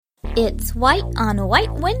It's White on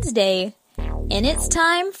White Wednesday, and it's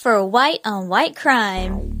time for White on White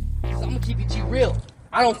Crime. I'm gonna keep it G real.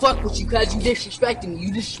 I don't fuck with you cause you disrespecting me.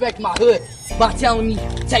 You disrespect my hood by telling me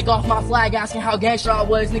take off my flag, asking how gangster I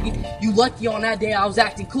was, nigga. You lucky on that day I was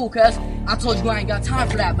acting cool, cuz. I told you I ain't got time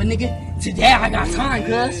for that, but nigga, today I got time,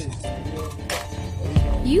 cuz.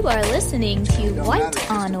 You are listening to White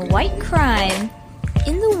on White Crime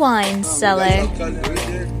in the wine cellar.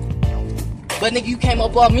 But nigga, you came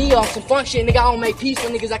up on me on some fun shit, nigga. I don't make peace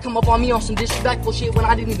with niggas that come up on me on some disrespectful shit when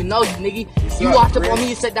I didn't even know you, nigga. You walked up on me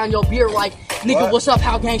and set down your beer like, nigga, what's up?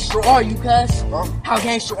 How gangster are you, cuz? How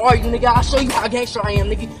gangster are you, nigga? I'll show you how gangster I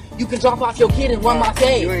am, nigga. You can drop off your kid and run my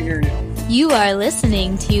fade. You ain't hearing it. You are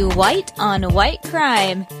listening to White on White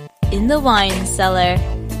Crime in the wine cellar.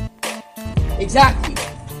 Exactly,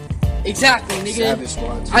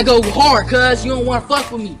 nigga. I go hard, cuz. You don't want to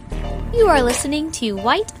fuck with me. You are listening to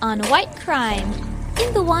White on White Crime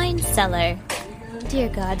in the wine cellar. Dear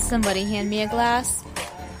God, somebody hand me a glass.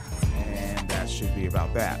 And that should be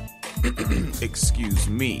about that. Excuse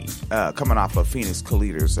me. Coming off of Phoenix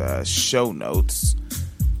Collider's show notes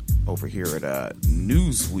over here at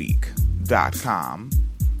Newsweek.com.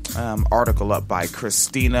 Article up by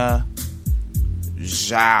Christina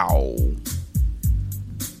Zhao.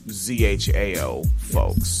 ZHAO,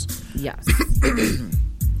 folks. Yes.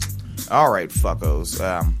 All right, fuckos.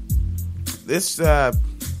 This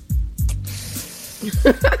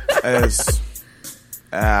is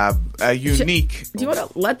a unique. Do you want to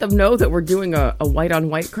let them know that we're doing a white on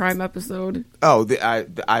white crime episode? Oh, I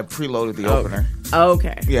preloaded the opener.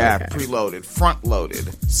 Okay. Yeah, okay. Preloaded, front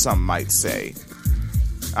loaded. Some might say.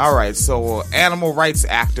 All right, so animal rights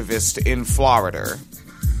activist in Florida,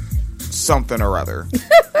 something or other,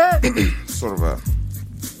 sort of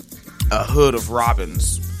a hood of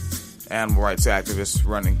robins. Animal rights activists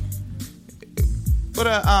running, but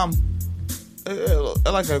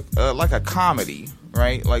like a comedy,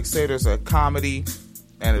 right? Like, say there's a comedy,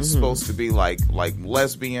 and it's supposed to be like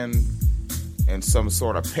lesbian and some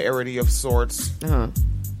sort of parody of sorts.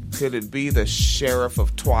 Could it be the Sheriff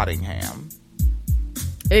of Twattingham?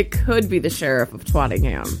 It could be the Sheriff of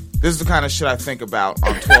Twattingham. This is the kind of shit I think about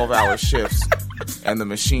on 12-hour shifts, and the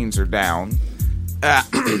machines are down.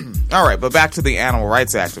 All right, but back to the animal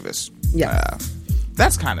rights activists. Yeah,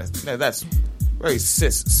 that's very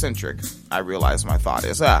cis-centric. I realize my thought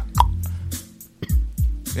is. Yeah,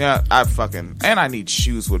 I need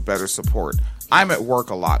shoes with better support. I'm at work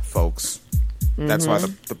a lot, folks. That's why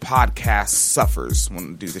the podcast suffers when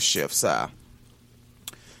we do the shifts. All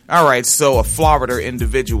right, so a Florida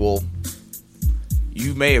individual,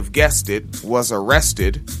 you may have guessed it, was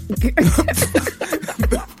arrested.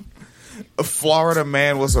 A Florida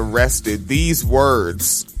man was arrested. These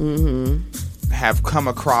words have come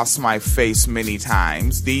across my face many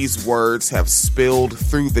times. These words have spilled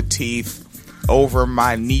through the teeth, over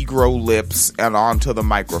my Negro lips, and onto the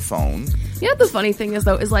microphone. You know, the funny thing is,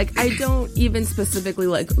 though, is like, I don't even specifically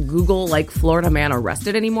like Google like Florida man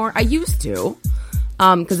arrested anymore. I used to,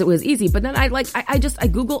 because it was easy. But then I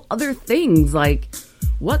Google other things like,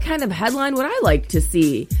 what kind of headline would I like to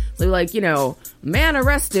see? So like, man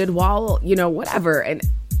arrested while, whatever. And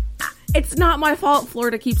it's not my fault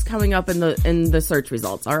Florida keeps coming up in the search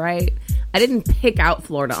results, all right? I didn't pick out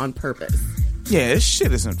Florida on purpose. Yeah, this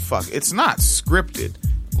shit isn't it's not scripted.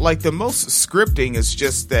 Like, the most scripting is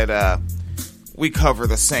just that we cover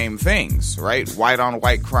the same things, right? White on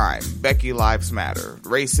white crime, Becky Lives Matter,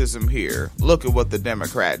 racism here, look at what the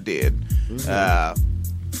Democrat did,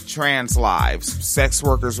 trans lives, sex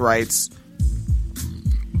workers' rights.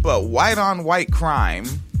 But white on white crime,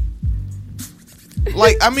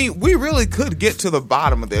 like, I mean, we really could get to the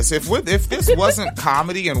bottom of this. If this wasn't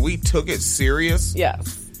comedy and we took it serious,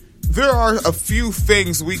 yes, there are a few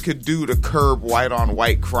things we could do to curb white on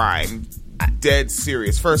white crime. Dead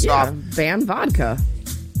serious. First off, ban vodka,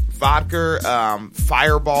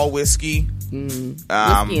 Fireball whiskey,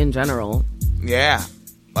 whiskey in general. Yeah,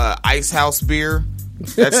 Ice House beer.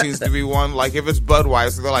 That seems to be one. Like, if it's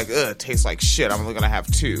Budweiser, they're like, ugh, it tastes like shit. I'm only gonna have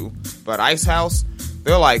two. But Ice House,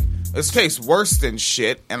 they're like, this tastes worse than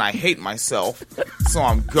shit, and I hate myself, so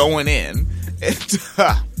I'm going in.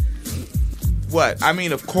 What? I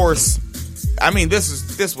mean, of course,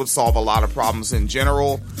 this would solve a lot of problems in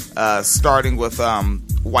general, starting with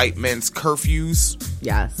white men's curfews.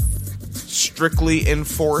 Yes. Strictly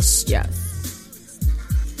enforced. Yes.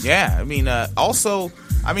 Yeah, I mean, also,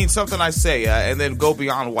 something I say, and then go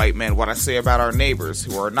beyond white men, what I say about our neighbors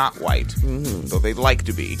who are not white, though they'd like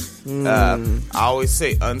to be. I always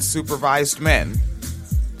say unsupervised men,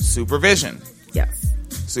 supervision. Yes.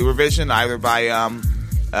 Supervision either by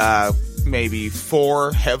maybe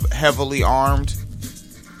 4 heavily armed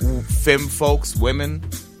femme folks, women,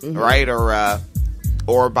 right?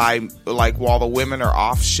 Or by like while the women are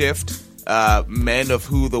off shift, men of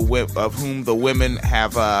whom the women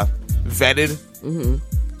have vetted,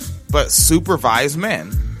 but supervised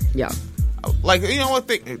men. Yeah. Like, you know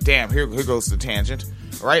what? Damn, here goes the tangent,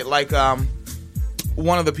 right? Like,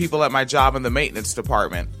 one of the people at my job in the maintenance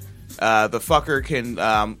department, the fucker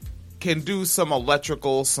can do some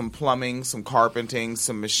electrical, some plumbing, some carpenting,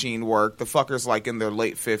 some machine work. The fucker's like in their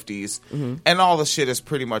late 50s, and all the shit is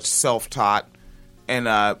pretty much self-taught. And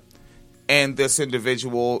this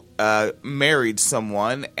individual married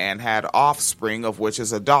someone and had offspring, of which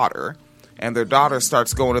is a daughter. And their daughter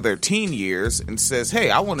starts going to their teen years and says, hey,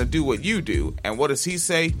 I want to do what you do. And what does he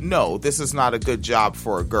say? No, this is not a good job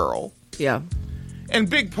for a girl. Yeah. And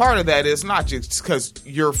big part of that is not just because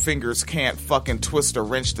your fingers can't fucking twist a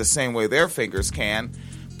wrench the same way their fingers can,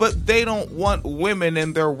 but they don't want women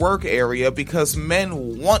in their work area because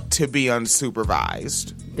men want to be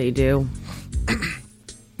unsupervised. They do.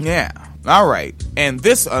 Yeah. All right. And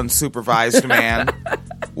this unsupervised man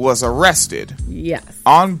was arrested. Yes.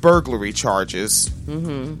 On burglary charges.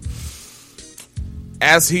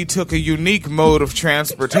 As he took a unique mode of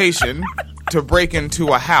transportation to break into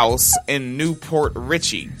a house in Newport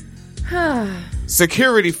Richey.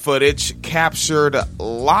 Security footage captured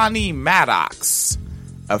Lonnie Maddox,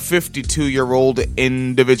 a 52-year-old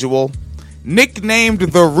individual, nicknamed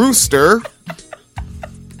the Rooster.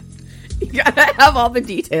 You gotta have all the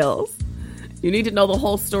details. You need to know the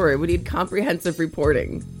whole story. We need comprehensive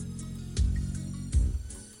reporting.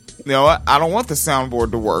 You know what? I don't want the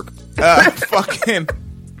soundboard to work.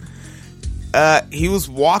 He was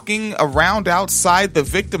walking around outside the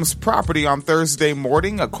victim's property on Thursday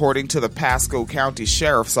morning, according to the Pasco County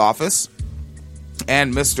Sheriff's Office.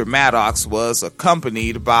 And Mr. Maddox was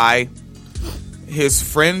accompanied by his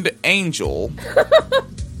friend Angel.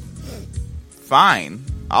 Fine.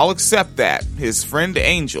 I'll accept that. His friend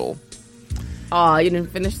Angel. Aw, you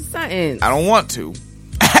didn't finish the sentence. I don't want to.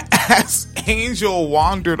 As Angel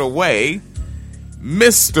wandered away,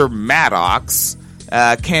 Mr. Maddox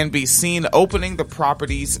can be seen opening the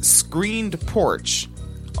property's screened porch.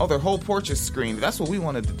 Oh, their whole porch is screened. That's what we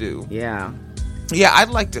wanted to do. Yeah. Yeah,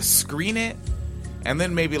 I'd like to screen it and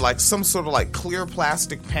then maybe like some sort of like clear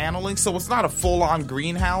plastic paneling so it's not a full-on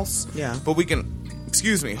greenhouse. Yeah. But we can,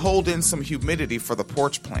 hold in some humidity for the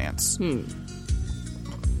porch plants.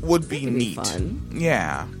 Would be neat. Fun.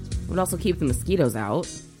 Yeah. Would also keep the mosquitoes out.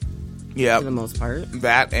 Yeah, for the most part.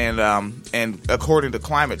 That and according to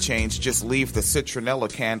climate change, just leave the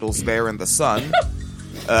citronella candles there in the sun.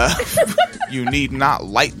 You need not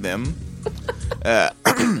light them.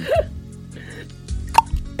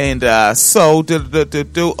 So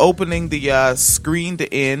opening the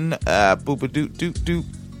screened-in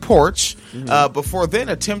porch before then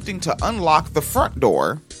attempting to unlock the front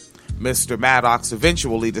door. Mr. Maddox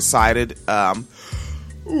eventually decided,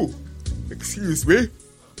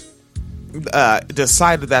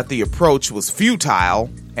 decided that the approach was futile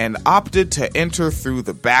and opted to enter through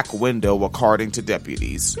the back window, according to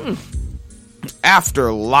deputies.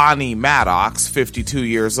 After Lonnie Maddox, 52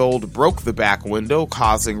 years old, broke the back window,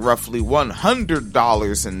 causing roughly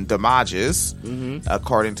 $100 in damages,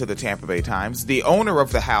 according to the Tampa Bay Times, the owner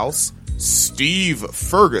of the house, Steve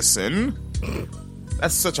Ferguson...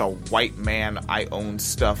 That's such a white man, I own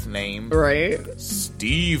stuff name. Right.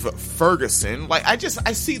 Steve Ferguson. Like, I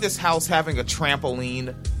see this house having a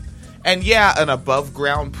trampoline. And yeah, an above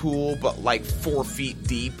ground pool, but like 4 feet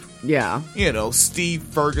deep. Yeah. You know, Steve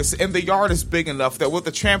Ferguson. And the yard is big enough that with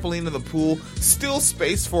the trampoline and the pool, still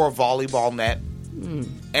space for a volleyball net.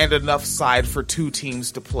 And enough side for 2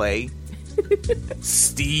 teams to play.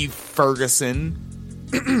 Steve Ferguson.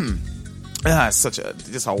 Such a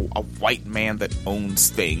white man that owns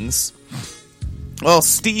things. Well,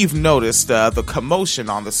 Steve noticed the commotion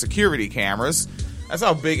on the security cameras. That's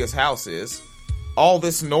how big his house is. All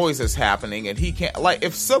this noise is happening, and he can't. Like,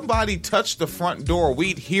 if somebody touched the front door,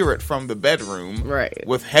 we'd hear it from the bedroom, right?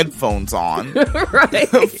 With headphones on, right?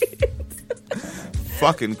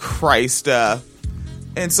 Fucking Christ!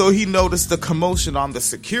 And so he noticed the commotion on the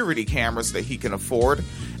security cameras that he can afford,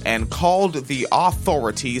 and called the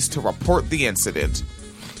authorities to report the incident.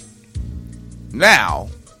 Now,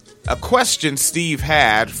 a question Steve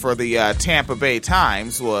had for the Tampa Bay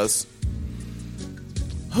Times was,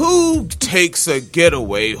 who takes a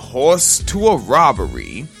getaway horse to a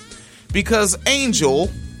robbery? Because Angel,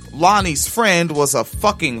 Lonnie's friend, was a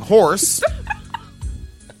fucking horse,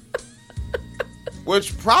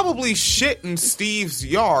 which probably shit in Steve's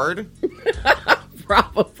yard.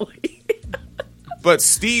 Probably. But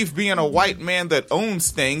Steve, being a white man that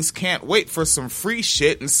owns things, can't wait for some free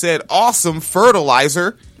shit and said, awesome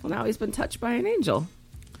fertilizer. Well, now he's been touched by an angel.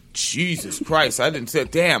 Jesus Christ, I didn't say,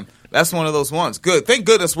 damn, that's one of those ones. Good. Thank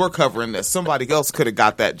goodness we're covering this. Somebody else could have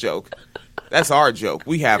got that joke. That's our joke.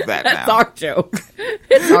 We have that now. That's our joke.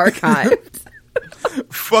 It's archived.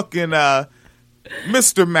 Fucking,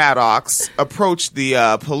 Mr. Maddox approached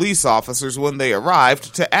the police officers when they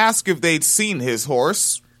arrived to ask if they'd seen his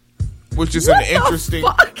horse, which is an interesting.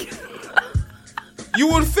 Fuck?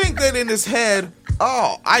 You would think that in his head,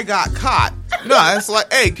 oh, I got caught. No, it's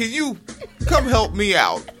like, hey, can you come help me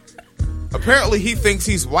out? Apparently, he thinks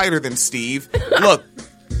he's whiter than Steve. Look,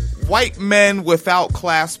 white men without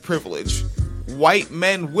class privilege. White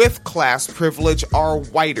men with class privilege are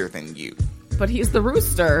whiter than you. But he's the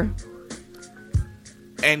rooster.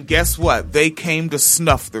 And guess what? They came to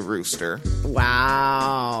snuff the rooster.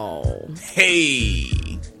 Wow. Hey.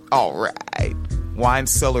 All right.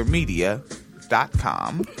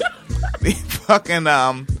 WineCellarMedia.com.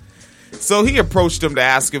 Fucking, so he approached him to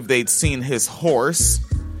ask if they'd seen his horse,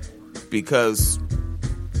 because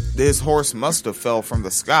his horse must have fell from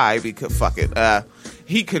the sky, because, fuck it.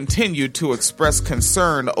 He continued to express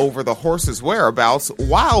concern over the horse's whereabouts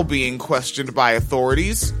while being questioned by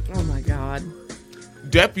authorities. Oh my God.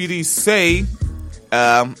 Deputies say,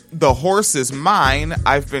 the horse is mine.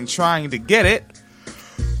 I've been trying to get it.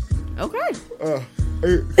 Okay.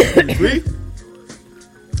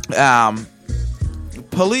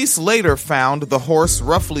 Police later found the horse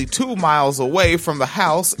roughly 2 miles away from the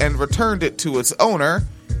house and returned it to its owner.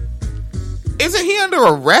 Isn't he under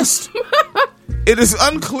arrest? It is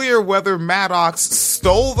unclear whether Maddox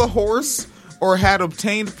stole the horse or had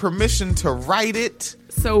obtained permission to ride it.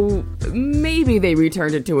 So maybe they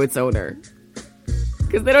returned it to its owner.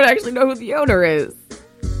 Because they don't actually know who the owner is.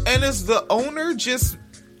 And is the owner just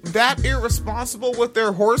that irresponsible with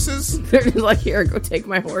their horses? They're just like, here, go take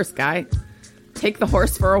my horse, guy. Take the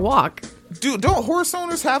horse for a walk. Dude, don't horse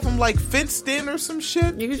owners have them, like, fenced in or some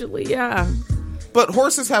shit? Usually, yeah. But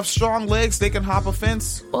horses have strong legs. They can hop a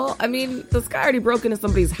fence. Well, I mean, this guy already broke into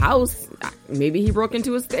somebody's house. Maybe he broke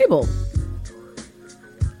into a stable.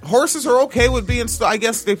 Horses are okay with being... I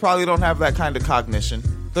guess they probably don't have that kind of cognition.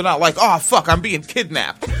 They're not like, oh, fuck, I'm being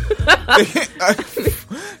kidnapped.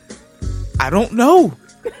 I don't know.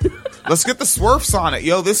 Let's get the Swerfs on it.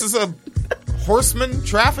 Yo, this is a horseman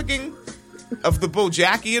trafficking of the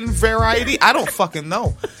Bojacian variety. I don't fucking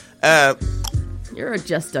know. You're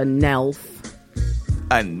just a Nelf.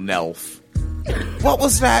 A Nelf. What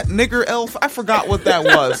was that? Nigger elf? I forgot what that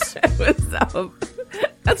was.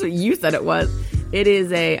 That's what you said it was. It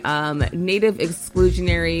is a native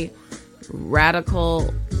exclusionary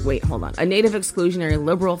radical... Wait, hold on. A native exclusionary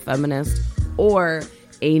liberal feminist or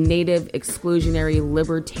a native exclusionary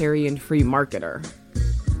libertarian free marketer.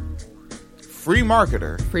 Free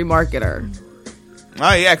marketer? Free marketer.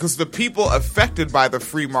 Oh, yeah, because the people affected by the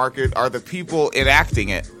free market are the people enacting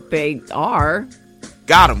it. They are.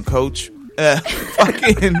 Got him, coach.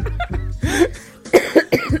 Fucking...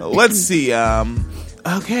 Let's see.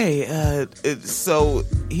 Okay, so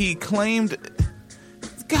he claimed...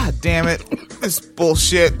 God damn it. This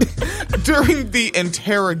bullshit. During the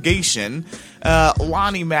interrogation,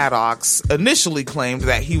 Lonnie Maddox initially claimed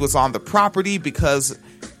that he was on the property because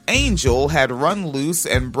Angel had run loose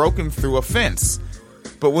and broken through a fence.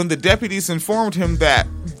 But when the deputies informed him that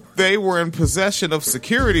they were in possession of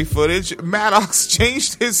security footage, Maddox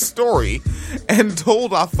changed his story and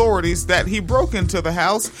told authorities that he broke into the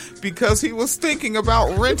house because he was thinking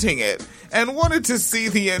about renting it and wanted to see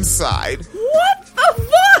the inside. What the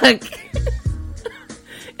fuck?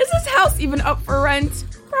 Is this house even up for rent?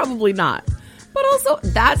 Probably not. But also,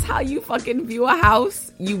 that's how you fucking view a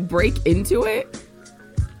house? You break into it?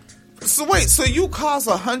 So wait, so you cause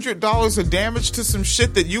 $100 of damage to some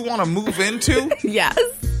shit that you want to move into? Yes.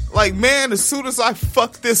 Like, man, as soon as I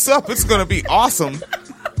fuck this up, it's gonna be awesome.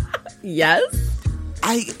 Yes.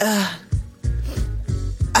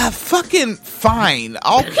 Fucking fine.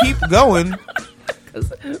 I'll keep going.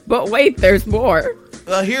 But wait, there's more.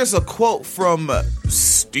 Here's a quote from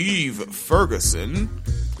Steve Ferguson.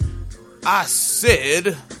 I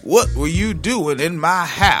said, "What were you doing in my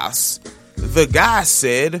house?" The guy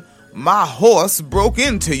said, "My horse broke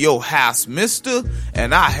into your house, mister,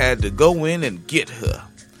 and I had to go in and get her."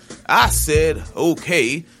 I said,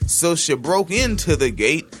 "Okay, so she broke into the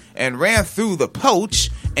gate and ran through the porch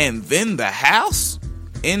and then the house?"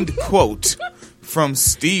 End quote from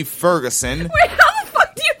Steve Ferguson. Wait, how the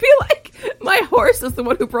fuck do you feel like my horse is the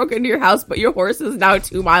one who broke into your house, but your horse is now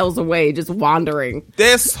 2 miles away just wandering?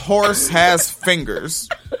 This horse has fingers.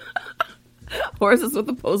 Horses with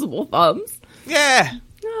opposable thumbs. Yeah.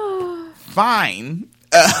 Fine.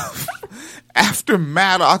 After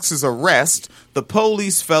Maddox's arrest, the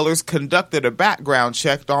police fellers conducted a background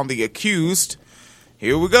check on the accused.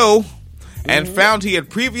 Here we go. And found he had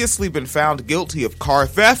previously been found guilty of car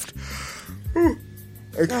theft,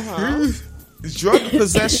 drug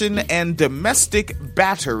possession, and domestic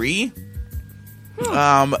battery.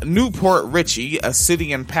 Newport Richey, a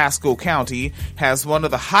city in Pasco County, has one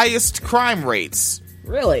of the highest crime rates.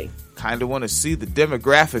 Really? Kind of want to see the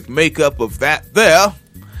demographic makeup of that there.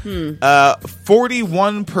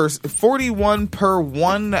 41 per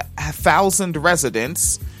 1,000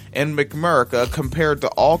 residents in McMurrica compared to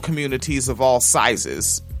all communities of all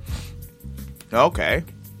sizes. Okay.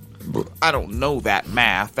 I don't know that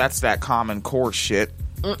math. That's that Common Core shit.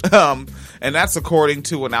 And that's according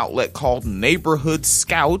to an outlet called Neighborhood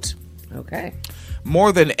Scout. Okay.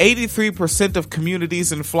 More than 83% of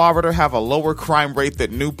communities in Florida have a lower crime rate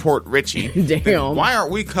than Newport Richey. Damn. Then why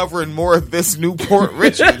aren't we covering more of this Newport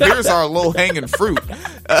Richey? Here's our low-hanging fruit.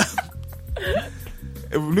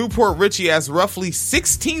 Newport Richey has roughly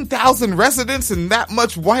 16,000 residents and that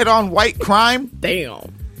much white-on-white crime.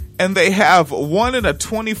 Damn. And they have 1 in a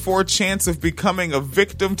 24 chance of becoming a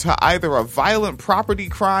victim to either a violent property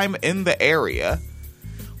crime in the area.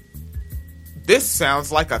 This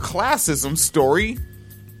sounds like a classism story.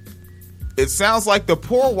 It sounds like the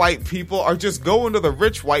poor white people are just going to the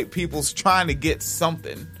rich white people's trying to get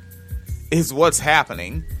something, is what's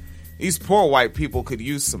happening. These poor white people could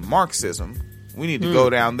use some Marxism. We need to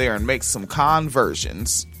go down there and make some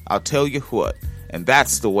conversions. I'll tell you what. And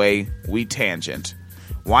that's the way we tangent.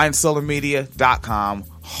 WineCellarMedia.com,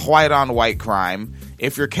 white on white crime.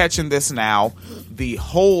 If you're catching this now, the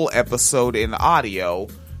whole episode in audio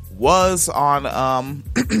was on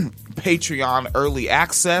Patreon early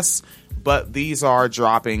access, but these are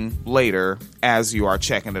dropping later as you are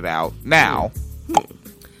checking it out now.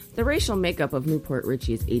 The racial makeup of Newport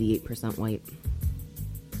Richey is 88% white.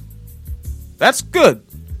 That's good.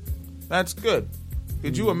 That's good.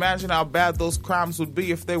 Could you imagine how bad those crimes would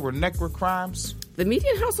be if they were Negro crimes? The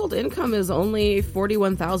median household income is only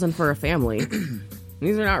 $41,000 for a family.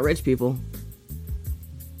 These are not rich people.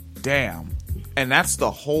 Damn. And that's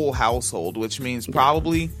the whole household, which means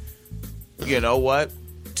probably, you know what,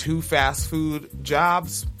 2 fast food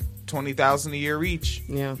jobs, $20,000 a year each.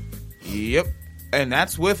 Yeah. Yep. And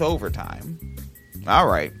that's with overtime. All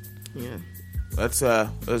right. Yeah. Let's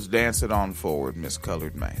dance it on forward, Miss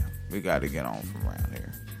Colored Man. We got to get on from around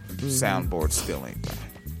here. Soundboard still ain't back.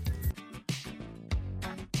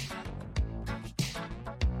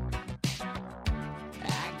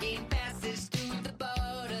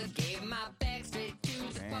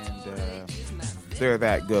 There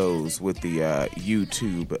that goes with the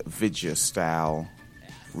YouTube video style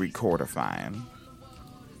recordifying.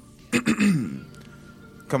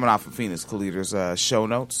 Coming off of Phoenix Collider's show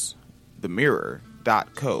notes,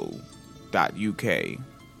 themirror.co.uk.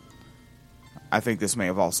 I think this may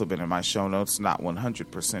have also been in my show notes. Not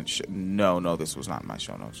 100% No, this was not in my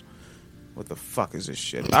show notes. What the fuck is this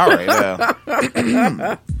shit? All right.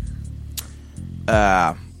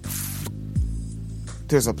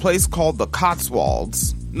 There's a place called the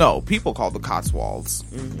Cotswolds. No, people call the Cotswolds.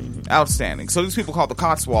 Outstanding. So these people called the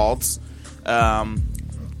Cotswolds.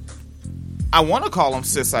 I want to call them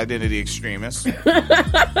cis identity extremists,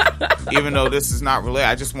 even though this is not really.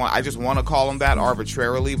 I just want to call them that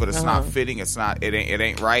arbitrarily, but it's not fitting. It's not. It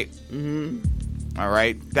ain't right. All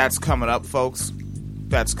right, that's coming up, folks.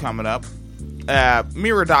 That's coming up.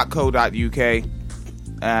 Mirror.co.uk.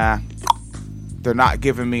 They're not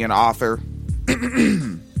giving me an author.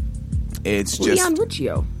 It's just Leon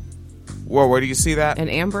Riccio. Well, where do you see that? And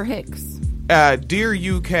Amber Hicks. Dear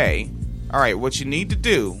UK. All right, what you need to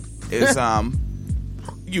do is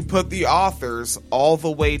you put the authors all the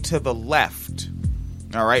way to the left.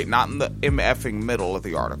 All right, not in the MFing middle of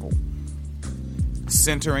the article.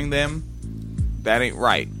 Centering them, that ain't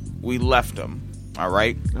right. We left them. All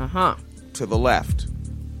right? To the left.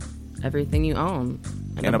 Everything you own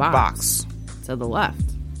in a box. To the left.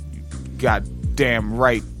 Goddamn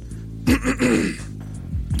right.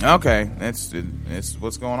 Okay, that's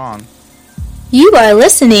what's going on. You are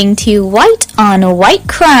listening to White on White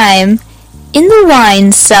Crime in the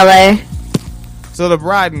Wine Cellar. So the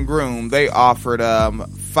bride and groom, they offered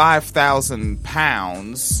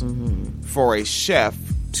 £5,000 for a chef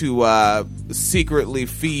to secretly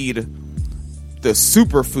feed the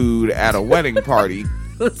superfood at a wedding party.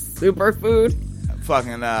 Superfood?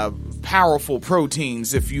 Fucking powerful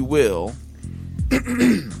proteins, if you will.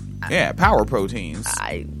 Yeah, power proteins.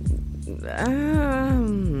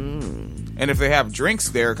 And if they have drinks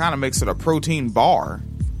there, it kind of makes it a protein bar.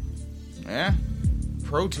 Yeah,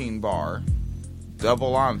 protein bar.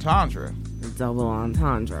 Double entendre. Double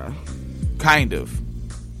entendre. Kind of.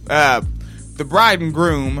 The bride and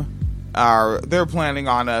groom they're planning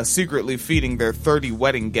on secretly feeding their 30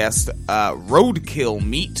 wedding guests roadkill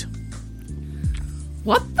meat.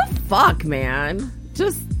 What the fuck, man?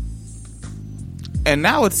 And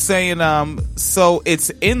now it's saying, so it's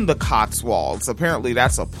in the Cotswolds. Apparently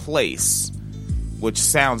that's a place, which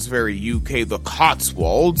sounds very UK, the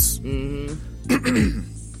Cotswolds. Mm-hmm.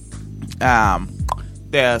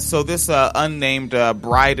 So this unnamed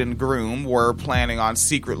bride and groom were planning on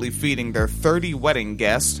secretly feeding their 30 wedding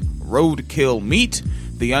guests roadkill meat.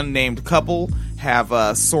 The unnamed couple have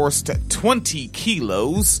sourced 20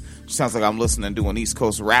 kilos. Sounds like I'm listening to an East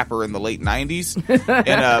Coast rapper in the late 90s.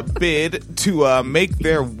 In a bid to make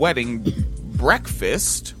their wedding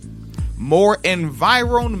breakfast more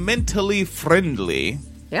environmentally friendly.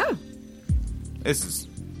 Yeah. This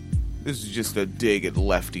is just a dig at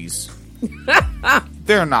lefties.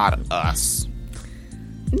 They're not us.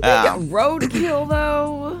 Roadkill,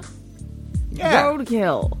 though. Yeah.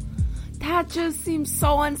 Roadkill. That just seems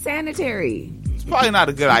so unsanitary. It's probably not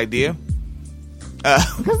a good idea.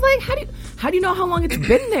 Because, like, how do you know how long it's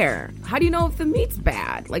been there? How do you know if the meat's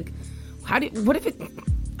bad? Like, what if it's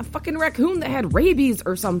a fucking raccoon that had rabies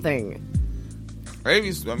or something?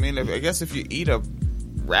 Rabies, I mean, I guess if you eat a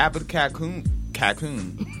rabid cocoon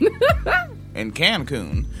in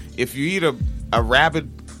Cancun, if you eat a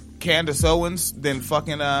rabid Candace Owens, then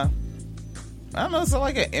fucking, I don't know, is it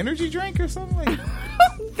like an energy drink or something? Like,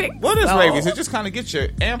 what is rabies? It just kind of gets you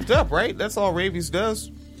amped up, right? That's all rabies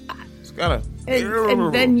does. It's gotta...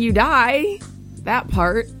 And then you die. That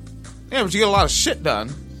part. Yeah, but you get a lot of shit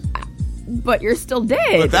done. But you're still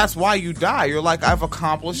dead. But that's why you die. You're like, I've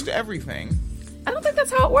accomplished everything. I don't think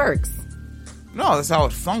that's how it works. No, that's how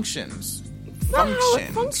it functions. It's not how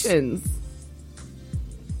it functions.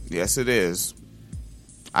 Yes, it is.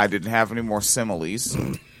 I didn't have any more similes.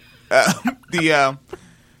 The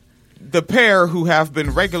pair, who have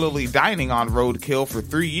been regularly dining on roadkill for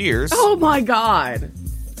 3 years. Oh my god.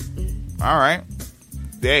 All right.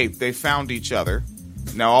 They found each other.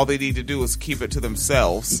 Now all they need to do is keep it to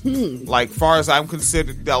themselves. Like, far as I'm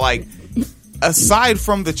considered, like, aside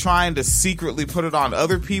from the trying to secretly put it on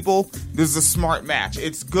other people, this is a smart match.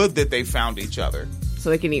 It's good that they found each other.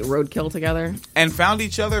 So they can eat roadkill together? And found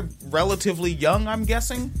each other relatively young, I'm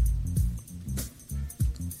guessing.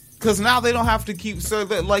 Because now they don't have to keep... So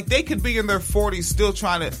that, like, they could be in their 40s still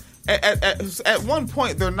trying to... At one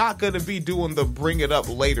point, they're not going to be doing the bring it up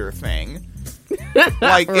later thing.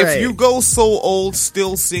 Like, right. If you go so old,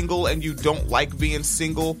 still single, and you don't like being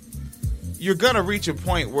single, you're going to reach a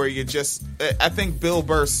point where you just... I think Bill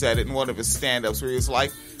Burr said it in one of his stand-ups, where he was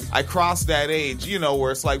like, I crossed that age, you know,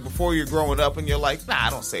 where it's like before you're growing up and you're like,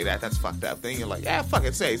 nah, don't say that, that's fucked up. Then you're like, yeah, fuck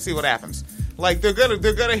it, say it, see what happens. Like, they're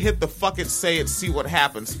gonna hit the fuck it, say it, see what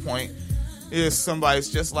happens point. Is somebody's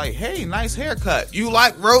just like, hey, nice haircut. You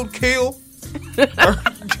like roadkill?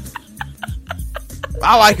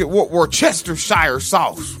 I like it with Worcestershire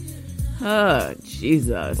sauce. Oh,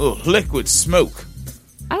 Jesus. Oh, liquid smoke.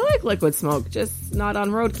 I like liquid smoke, just not on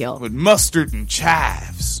roadkill. With mustard and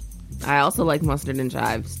chives. I also like mustard and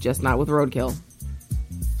chives, just not with roadkill.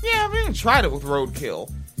 Yeah, I mean, tried it with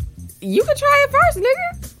roadkill. You could try it first,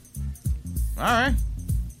 nigga. Alright.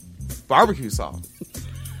 Barbecue sauce.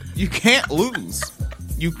 You can't lose.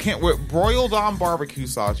 You can't, with broiled on barbecue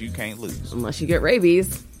sauce, you can't lose. Unless you get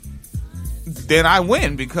rabies. Then I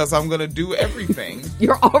win because I'm going to do everything.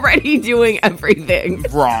 You're already doing everything.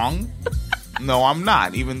 Wrong. No, I'm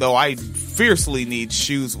not. Even though I fiercely need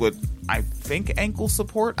shoes with, I think, ankle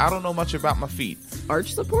support. I don't know much about my feet.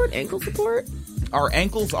 Arch support? Ankle support? Are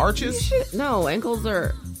ankles arches? No,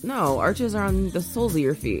 arches are on the soles of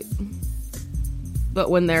your feet. But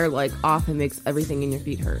when they're, like, off, it makes everything in your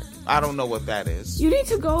feet hurt. I don't know what that is. You need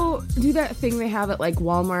to go do that thing they have at, like,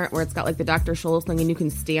 Walmart where it's got, like, the Dr. Scholl's thing and you can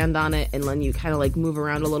stand on it and then you kind of, like, move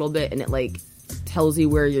around a little bit and it, like, tells you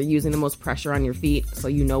where you're using the most pressure on your feet so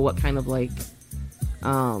you know what kind of, like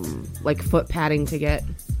foot padding to get.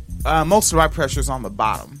 Most of my pressure's on the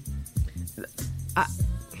bottom.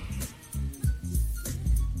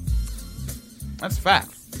 That's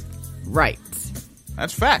fact. Right.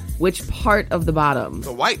 That's fact. Which part of the bottom?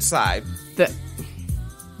 The white side. This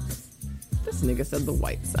nigga said the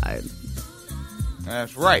white side.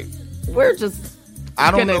 That's right. We're just I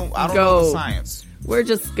don't know the science. We're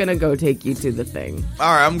just gonna go take you to the thing.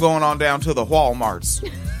 Alright, I'm going on down to the Walmarts.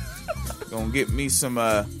 Gonna get me some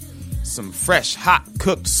fresh, hot,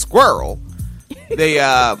 cooked squirrel. They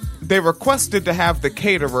requested to have the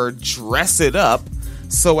caterer dress it up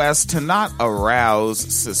so as to not arouse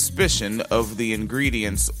suspicion of the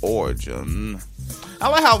ingredient's origin. I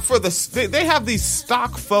like how they have these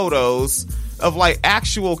stock photos of like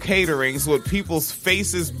actual caterings with people's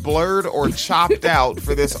faces blurred or chopped out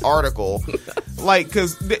for this article. Like,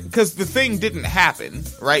 because the thing didn't happen,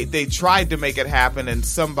 right? They tried to make it happen and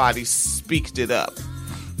somebody speaked it up.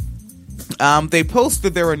 They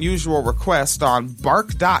posted their unusual request on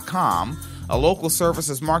Bark.com, a local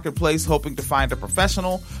services marketplace, hoping to find a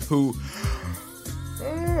professional who...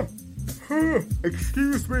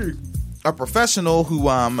 excuse me. A professional who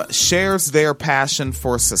shares their passion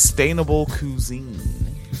for sustainable cuisine.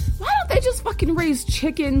 Why don't they just fucking raise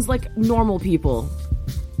chickens like normal people?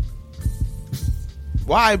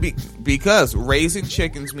 Why? Because raising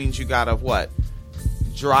chickens means you gotta what?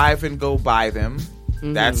 Drive and go buy them.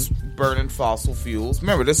 Mm-hmm. That's burning fossil fuels.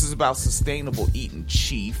 Remember, this is about sustainable eating,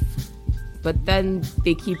 chief. But then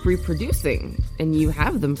they keep reproducing, and you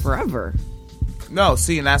have them forever. No,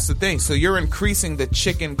 see, and that's the thing. So you're increasing the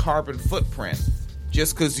chicken carbon footprint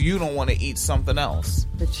just because you don't want to eat something else.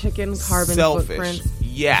 The chicken carbon footprint?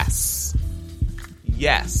 Yes.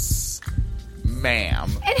 Yes. Ma'am.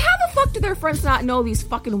 And how the fuck do their friends not know these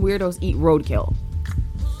fucking weirdos eat roadkill?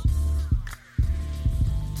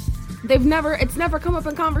 It's never come up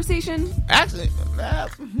in conversation? Actually,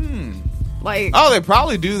 Like... Oh, they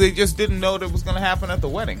probably do. They just didn't know that it was going to happen at the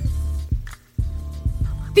wedding.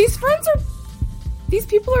 These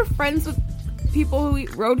people are friends with people who eat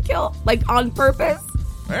roadkill? Like, on purpose?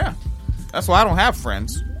 Yeah. That's why I don't have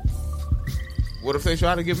friends. What if they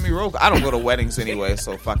try to give me roadkill? I don't go to weddings anyway,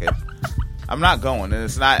 so fuck it. I'm not going, and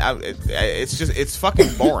it's not... It's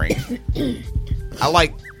fucking boring.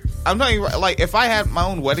 I'm telling you, like, if I had my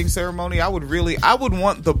own wedding ceremony, I would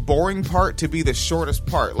want the boring part to be the shortest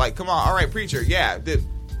part. Like, come on, all right, preacher, yeah, did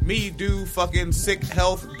me do fucking sick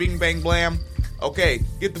health, bing, bang, blam. Okay,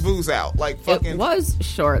 get the booze out. Like, fucking... It was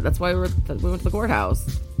short. That's why we went to the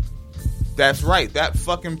courthouse. That's right. That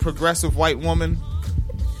fucking progressive white woman.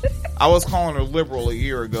 I was calling her liberal a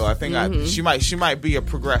year ago. I think she might be a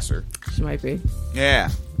progressor. She might be. Yeah.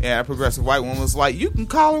 Yeah, a progressive white woman was like, you can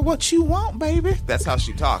call her what you want, baby. That's how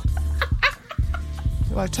she talked.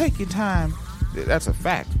 Like, take your time. That's a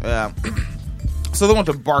fact. So they went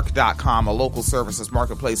to Bark.com, a local services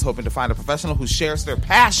marketplace, hoping to find a professional who shares their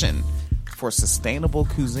passion for sustainable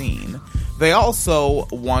cuisine. They also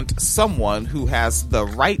want someone who has the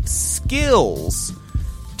right skills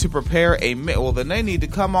to prepare a meal. Well, then they need to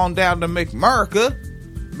come on down to McMurica.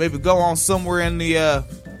 Maybe go on somewhere in the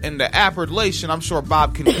Appalachian. I'm sure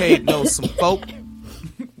Bob Kincaid knows some folk.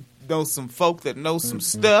 Knows some folk that know some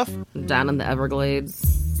stuff. Down in the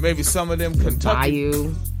Everglades. Maybe some of them Kentucky.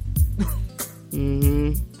 Bayou.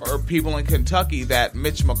 Or people in Kentucky that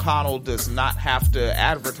Mitch McConnell does not have to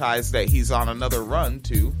advertise that he's on another run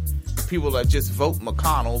to. People that just vote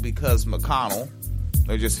McConnell because McConnell.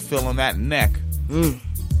 They're just filling that neck. So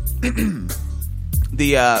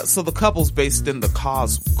the couple's based in the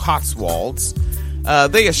Cotswolds.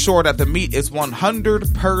 They assure that the meat is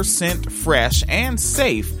 100% fresh and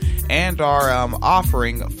safe, and are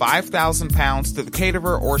offering £5,000 to the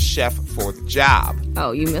caterer or chef for the job.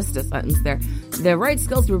 Oh, you missed a sentence there. The right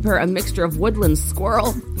skills to prepare a mixture of woodland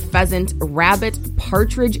squirrel, pheasant, rabbit,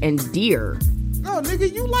 partridge, and deer. No, nigga,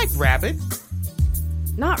 you like rabbit.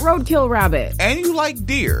 Not roadkill rabbit. And you like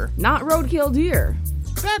deer. Not roadkill deer.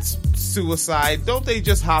 That's suicide. Don't they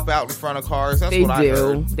just hop out in front of cars? That's what I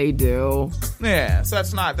heard. They do. Yeah, so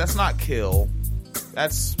that's not kill.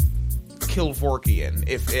 That's Kilvorkian,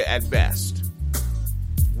 if at best.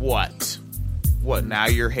 What? Now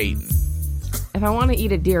you're hating. If I want to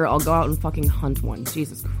eat a deer, I'll go out and fucking hunt one.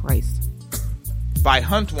 Jesus Christ. By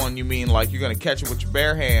hunt one, you mean like you're going to catch it with your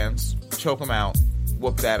bare hands, choke them out,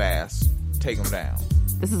 whoop that ass, take them down.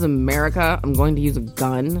 This is America. I'm going to use a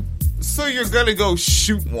gun. So you're going to go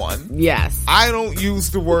shoot one? Yes. I don't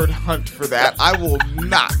use the word hunt for that. I will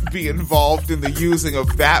not be involved in the using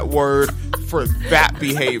of that word for that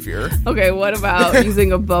behavior. Okay, what about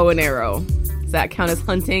using a bow and arrow? Does that count as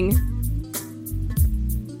hunting?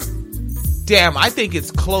 Damn, I think it's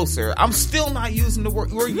closer. I'm still not using the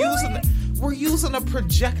word. We're using a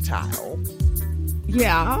projectile.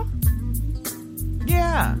 Yeah.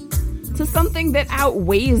 Yeah. To something that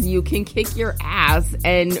outweighs you, can kick your ass,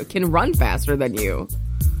 and can run faster than you.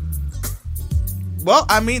 Well,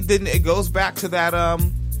 I mean, then it goes back to that,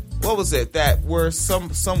 what was it? That where some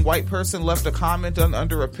white person left a comment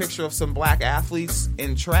under a picture of some black athletes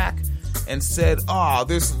in track and said, oh,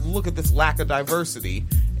 look at this lack of diversity.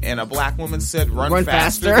 And a black woman said, run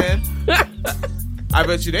faster. Then. I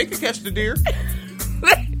bet you they could catch the deer.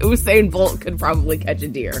 Usain Bolt could probably catch a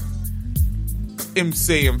deer. him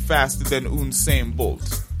say him faster than Usain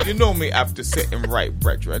Bolt. You know me after set him right,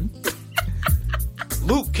 brethren.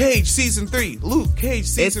 Luke Cage season 3. Luke Cage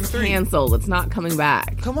season 3. It's canceled. It's not coming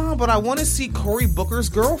back. Come on, but I want to see Cory Booker's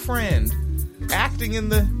girlfriend acting in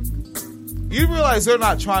the... You realize they're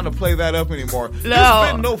not trying to play that up anymore.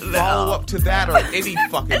 There's been no follow-up to that or any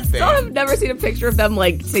fucking thing. I've never seen a picture of them,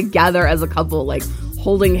 like, together as a couple, like,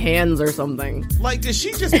 holding hands or something. Like, did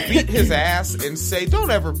she just beat his ass and say,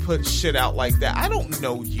 don't ever put shit out like that? I don't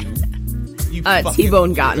know you. You fucking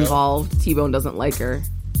T-Bone got weirdo. involved. T-Bone doesn't like her.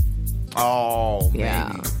 Oh,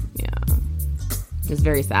 Yeah. maybe. Yeah. It's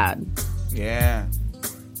very sad. Yeah.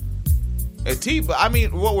 I mean,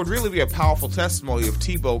 what would really be a powerful testimony if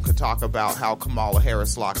Tebow could talk about how Kamala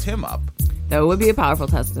Harris locked him up. That would be a powerful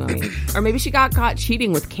testimony. Or maybe she got caught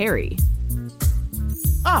cheating with Carrie.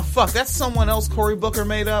 Ah, fuck, that's someone else Cory Booker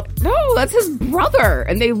made up? No, that's his brother.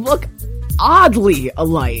 And they look oddly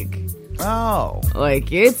alike. Oh.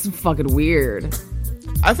 Like, it's fucking weird.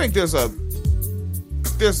 I think there's a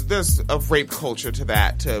rape culture to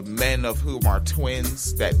that, to men of whom are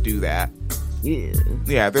twins that do that. Yeah.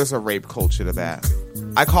 Yeah, there's a rape culture to that.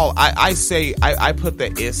 I put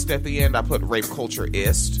the ist at the end. I put rape culture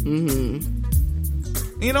ist.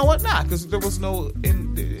 Mm-hmm. You know what? Nah, because there was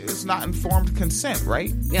it's not informed consent,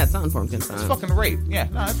 right? Yeah, it's not informed consent. It's fucking rape. Yeah,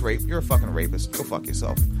 no, it's rape. You're a fucking rapist. Go fuck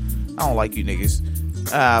yourself. I don't like you niggas.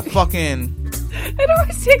 Fucking... It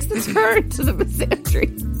always takes the turn to the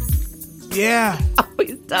misandry. Yeah.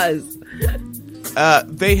 Always does.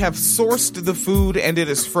 They have sourced the food and it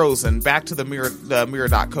is frozen. Back to the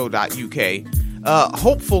mirror.co.uk.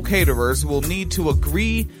 Hopeful caterers will need to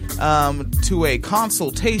agree to a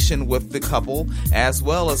consultation with the couple, as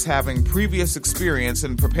well as having previous experience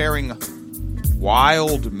in preparing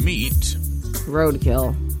wild meat.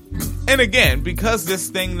 Roadkill. And again, because this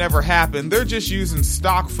thing never happened, they're just using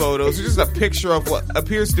stock photos. It's just a picture of what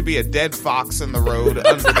appears to be a dead fox in the road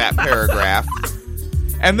under that paragraph.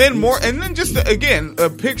 And then just again, a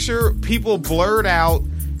picture, people blurred out,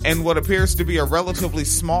 and what appears to be a relatively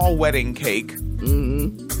small wedding cake.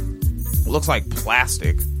 Mm-hmm. Looks like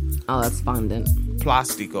plastic. Oh, that's fondant.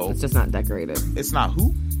 Plastico. It's just not decorated. It's not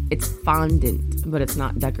who? It's fondant, but it's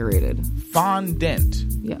not decorated. Fondant.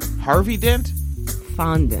 Yeah. Harvey Dent?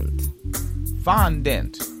 Fondant.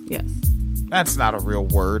 Fondant. Yes. That's not a real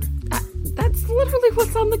word. That's literally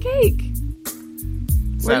what's on the cake.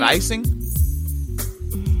 Is that icing?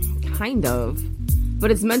 Kind of. But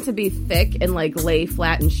it's meant to be thick and, like, lay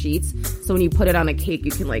flat in sheets. So when you put it on a cake,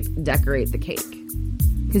 you can, like, decorate the cake.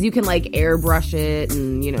 Because you can, like, airbrush it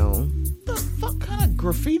and, you know. The fuck kind of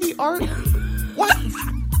graffiti art? What?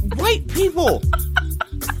 White people!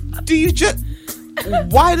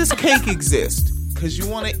 Why does cake exist? Because you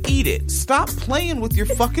want to eat it. Stop playing with your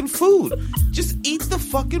fucking food. Just eat the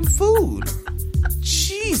fucking food.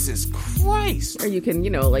 Jesus Christ. Or you can, you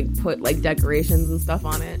know, like, put, like, decorations and stuff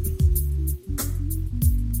on it.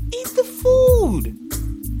 Eat the food.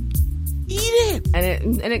 Eat it.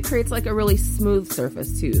 And it creates, like, a really smooth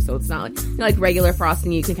surface, too. So it's not, like, you know, like regular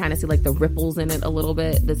frosting. You can kind of see, like, the ripples in it a little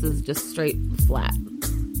bit. This is just straight flat.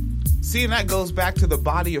 See, and that goes back to the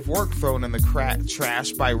body of work thrown in the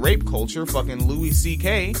trash by rape culture. Fucking Louis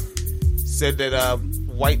C.K. said that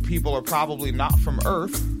white people are probably not from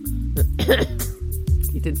Earth.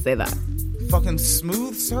 He did say that. Fucking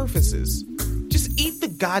smooth surfaces. Just eat the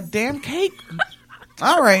goddamn cake.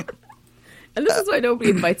 All right. And this is why nobody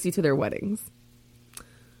invites you to their weddings.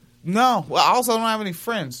 No. Well, I also don't have any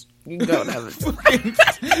friends. You don't have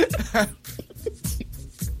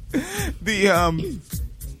it.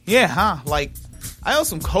 Yeah, huh? Like, I know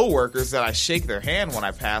some coworkers that I shake their hand when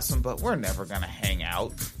I pass them, but we're never gonna hang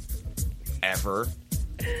out. Ever.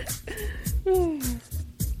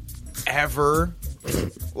 Ever.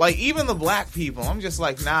 Like, even the black people, I'm just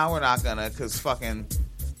like, nah, we're not gonna, because fucking,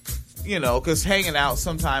 you know, because hanging out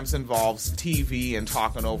sometimes involves TV and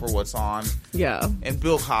talking over what's on. Yeah. And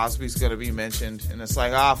Bill Cosby's gonna be mentioned, and it's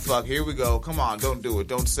like, fuck, here we go. Come on, don't do it.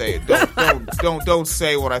 Don't say it. Don't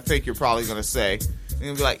say what I think you're probably gonna say. And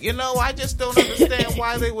you'll be like, you know, I just don't understand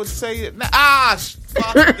why they would say it.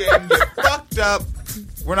 Fuck again. You're fucked up.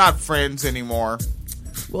 We're not friends anymore.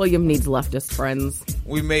 William needs leftist friends.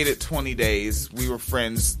 We made it 20 days. We were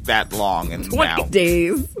friends that long, and 20 now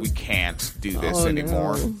days. we can't do this Oh,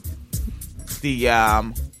 anymore. no.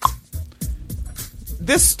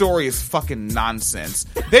 This story is fucking nonsense.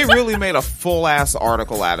 They really made a full-ass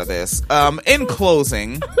article out of this. In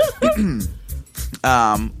closing,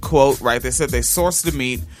 quote, right, they said they sourced the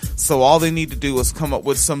meat, so all they need to do is come up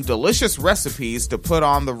with some delicious recipes to put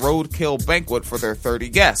on the roadkill banquet for their 30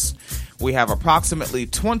 guests. We have approximately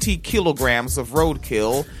 20 kilograms of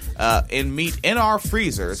roadkill, in meat in our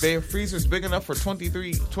freezer. They have freezers big enough for 20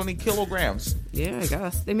 kilograms. Yeah, I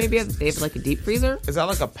guess. They have like a deep freezer? Is that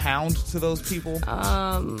like a pound to those people?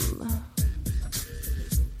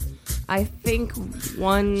 I think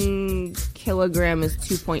 1 kilogram is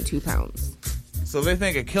 2.2 pounds. So they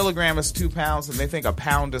think a kilogram is 2 pounds, and they think a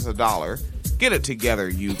pound is $1. Get it together,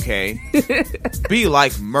 UK. Be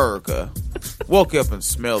like America. Woke up and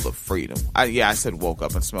smell the freedom. I said woke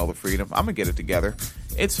up and smell the freedom. I'm going to get it together.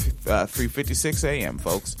 It's 3:56 a.m.,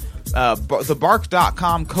 folks.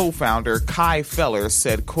 TheBark.com co-founder Kai Feller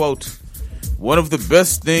said, quote, "One of the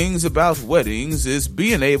best things about weddings is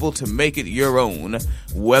being able to make it your own,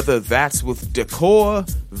 whether that's with decor,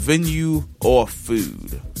 venue, or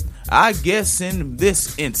food. I guess in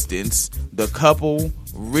this instance, the couple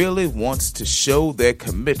really wants to show their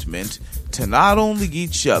commitment to not only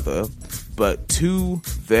each other, but to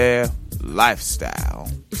their lifestyle."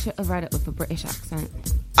 You should write it with a British accent.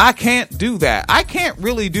 I can't do that. I can't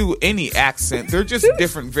really do any accent. They're just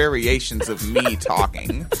different variations of me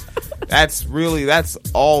talking. That's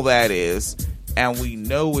all that is. And we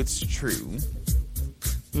know it's true.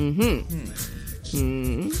 You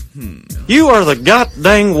are the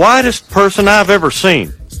goddamn whitest person I've ever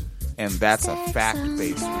seen. And that's a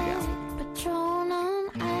fact-based reality.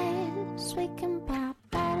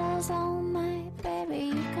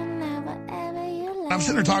 I'm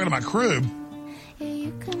sitting there talking to my crew.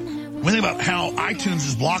 We think about how iTunes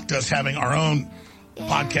has blocked us having our own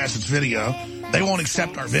podcast that's video. They won't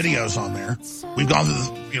accept our videos on there. We've gone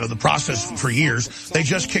through the process for years. They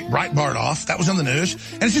just kicked Breitbart off. That was in the news.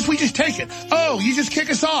 And it's just, we just take it. Oh, you just kick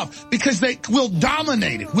us off because they will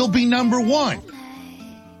dominate it. We'll be number one.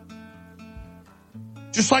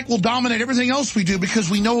 Just like we'll dominate everything else we do because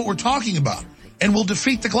we know what we're talking about. And we'll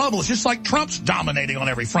defeat the globalists, just like Trump's dominating on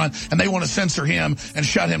every front, and they want to censor him and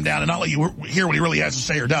shut him down and not let you hear what he really has to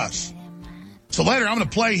say or does. So later, I'm going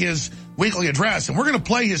to play his weekly address, and we're going to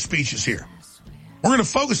play his speeches here. We're going to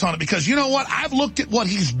focus on it because, you know what? I've looked at what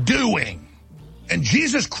he's doing. And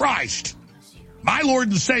Jesus Christ, my Lord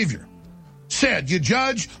and Savior, said, you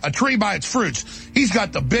judge a tree by its fruits. He's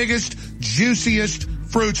got the biggest, juiciest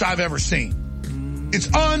fruits I've ever seen.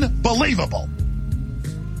 It's unbelievable.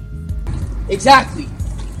 Exactly,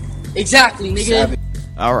 nigga.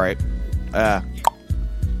 All right.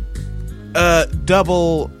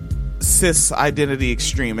 Double cis identity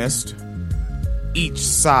extremist. Each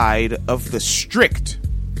side of the strict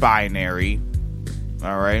binary.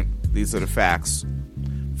 All right. These are the facts.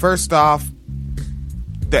 First off,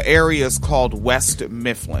 the area is called West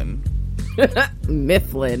Mifflin.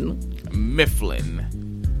 Mifflin.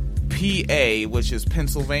 PA, which is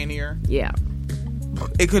Pennsylvania. Yeah.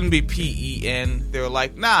 It couldn't be PEN. They were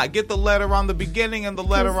like, nah, get the letter on the beginning and the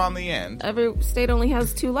letter on the end. Every state only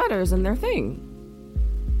has 2 letters in their thing.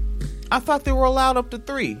 I thought they were allowed up to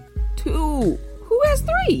 3. 2. Who has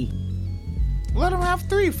 3? Let them have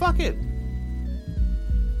 3. Fuck it.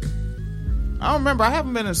 I don't remember. I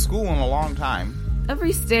haven't been in school in a long time.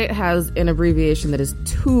 Every state has an abbreviation that is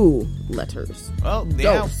 2 letters. Well,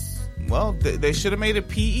 yeah. Well, they should have made it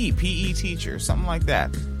PE teacher, something like that.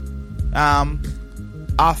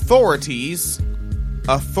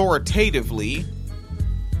 Authoritatively,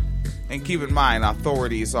 and keep in mind,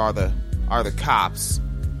 authorities are the cops.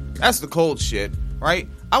 That's the cold shit, right?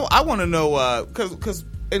 I want to know, because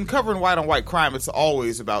in covering white on white crime, it's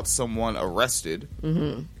always about someone arrested.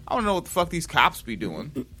 Mm-hmm. I want to know what the fuck these cops be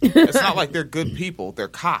doing. It's not like they're good people; they're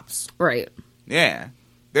cops, right? Yeah,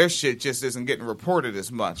 their shit just isn't getting reported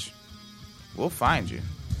as much. We'll find you.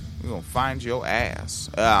 We're gonna find your ass.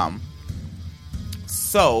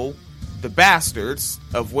 So, the bastards,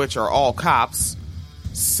 of which are all cops,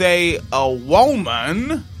 say a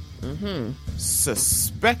woman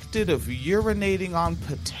suspected of urinating on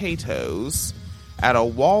potatoes at a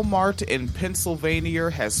Walmart in Pennsylvania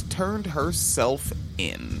has turned herself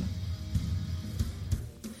in.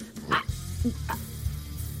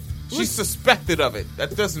 She's suspected of it.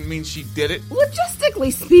 That doesn't mean she did it.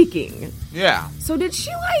 Logistically speaking. Yeah. So did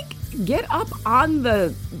she, get up on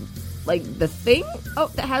the thing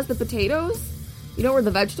that has the potatoes? You know where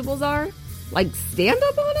the vegetables are? Stand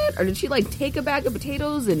up on it? Or did she, take a bag of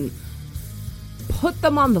potatoes and put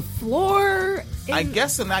them on the floor? I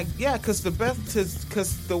guess, because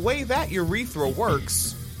the way that urethra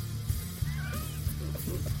works,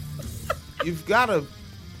 you've got to,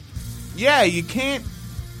 you can't.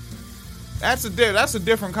 That's a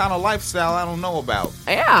different kind of lifestyle I don't know about.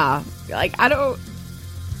 Yeah, I don't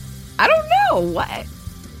know what.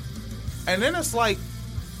 And then it's like,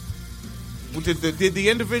 did the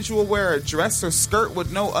individual wear a dress or skirt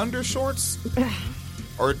with no undershorts,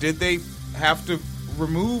 or did they have to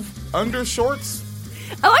remove undershorts?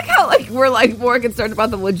 I like how we're more concerned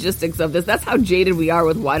about the logistics of this. That's how jaded we are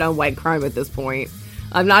with white on white crime at this point.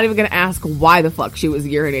 I'm not even gonna ask why the fuck she was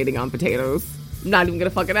urinating on potatoes. I'm not even gonna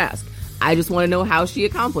fucking ask. I just want to know how she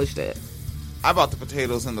accomplished it. I bought the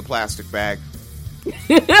potatoes in the plastic bag.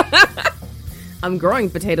 I'm growing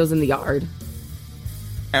potatoes in the yard.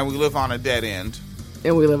 And we live on a dead end.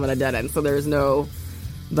 So there's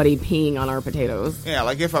nobody peeing on our potatoes. Yeah,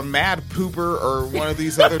 like if a mad pooper or one of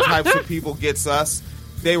these other types of people gets us,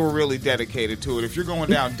 they were really dedicated to it. If you're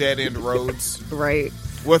going down dead end roads, right,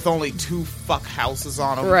 with only 2 fuck houses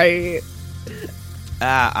on them, right.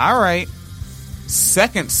 All right.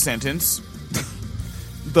 Second sentence: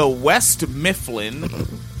 the West Mifflin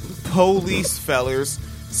police fellers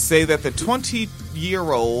say that the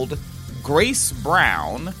 20-year-old Grace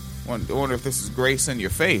Brown. I wonder if this is Grace in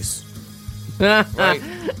your face. Right?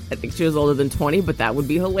 I think she was older than 20, but that would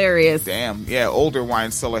be hilarious. Damn. Yeah, older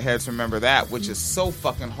wine cellar heads remember that, which is so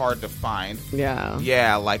fucking hard to find. Yeah.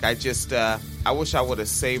 Yeah, like I just, I wish I would have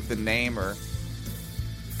saved the name, or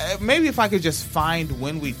maybe if I could just find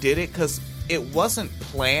when we did it, because it wasn't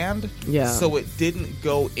planned. Yeah. So it didn't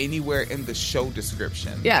go anywhere in the show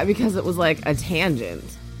description. Yeah, because it was like a tangent.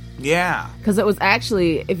 Yeah. Because it was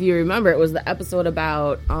actually, if you remember, it was the episode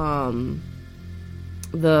about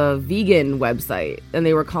the vegan website, and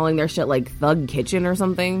they were calling their shit like Thug Kitchen or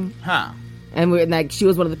something. Huh. And like she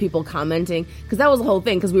was one of the people commenting, because that was the whole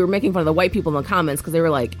thing, because we were making fun of the white people in the comments, because they were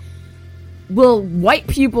like, well, white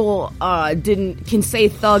people can say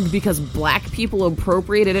thug because black people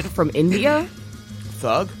appropriated it from India.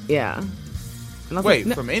 Thug? Yeah.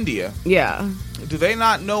 Wait, from India? Yeah. Do they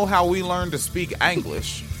not know how we learned to speak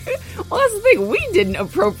English? Well, that's the thing. We didn't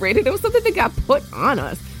appropriate it. It was something that got put on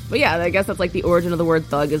us. But yeah, I guess that's like the origin of the word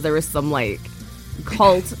thug, is there was some like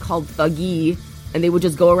cult called Thuggy, and they would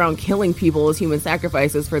just go around killing people as human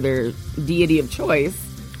sacrifices for their deity of choice.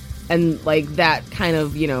 And like that kind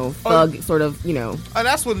of, thug sort of, Oh,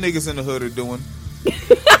 that's what niggas in the hood are doing.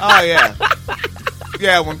 Oh, yeah.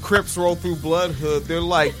 Yeah, when Crips roll through Blood Hood, they're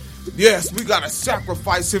like, yes, we gotta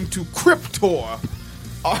sacrifice him to Cryptor,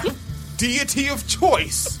 our deity of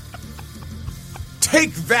choice.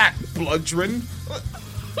 Take that, Bludgeon.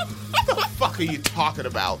 What the fuck are you talking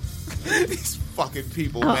about? These fucking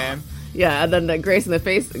people, man. Yeah, and then the Grace in the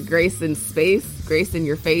face, Grace in space, Grace in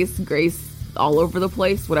your face, Grace all over the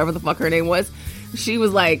place, whatever the fuck her name was. She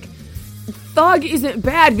was like, thug isn't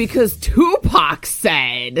bad because Tupac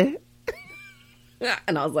said.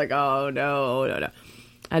 And I was like, oh, no.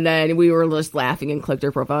 And then we were just laughing and clicked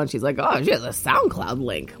her profile, and she's like, oh, she has a SoundCloud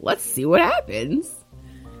link. Let's see what happens.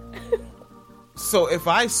 So if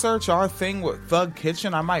I search our thing with Thug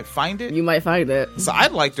Kitchen, I might find it? You might find it. So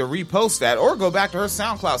I'd like to repost that, or go back to her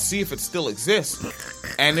SoundCloud, see if it still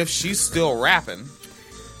exists, and if she's still rapping.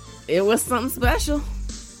 It was something special.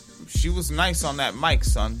 She was nice on that mic,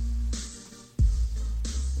 son.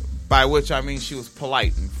 By which I mean she was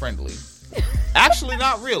polite and friendly. Actually,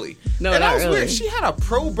 not really. No, and not that was really. Weird. She had a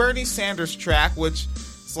pro Bernie Sanders track, which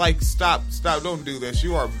is like, stop, don't do this.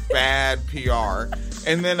 You are bad PR.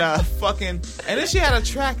 And then and then she had a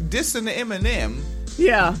track dissing the Eminem.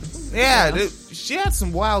 Yeah. Yeah, she had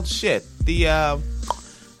some wild shit.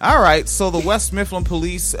 All right, so the West Mifflin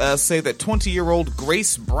police say that 20-year-old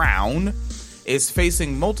Grace Brown is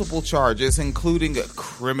facing multiple charges, including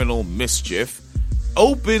criminal mischief,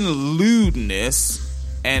 open lewdness,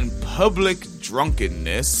 and public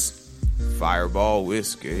drunkenness. Fireball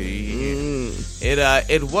whiskey.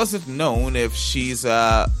 It wasn't known if she's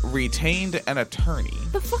retained an attorney.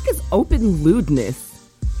 The fuck is open lewdness?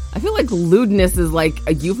 I feel like lewdness is like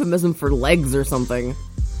a euphemism for legs or something.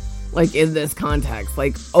 Like in this context,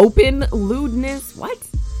 like open lewdness. What?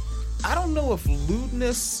 I don't know if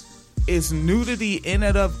lewdness is nudity in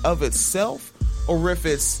and of itself, or if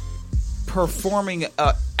it's performing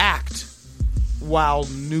an act while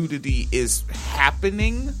nudity is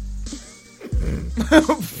happening.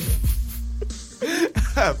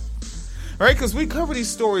 Right, because we cover these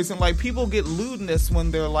stories and like people get lewdness when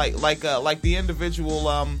they're like the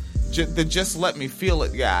individual the Just Let Me Feel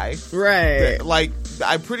It guy, right? Like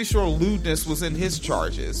I'm pretty sure lewdness was in his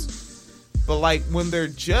charges. But like when they're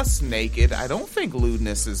just naked, I don't think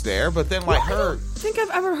lewdness is there. But then like I don't think I've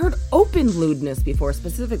ever heard open lewdness before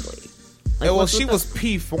specifically. Like, well, she was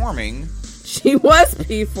P-forming. She was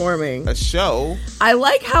P-forming a show. I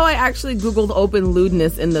like how I actually Googled open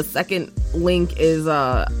lewdness, and the second link is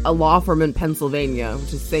a law firm in Pennsylvania,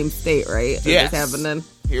 which is same state, right? Yes. Happening.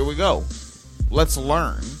 Here we go. Let's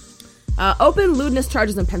learn. Open lewdness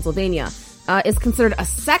charges in Pennsylvania. is considered a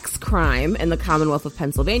sex crime in the Commonwealth of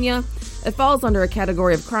Pennsylvania. It falls under a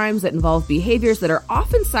category of crimes that involve behaviors that are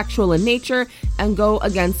often sexual in nature and go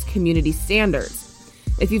against community standards.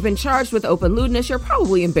 If you've been charged with open lewdness, you're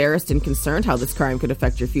probably embarrassed and concerned how this crime could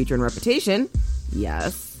affect your future and reputation.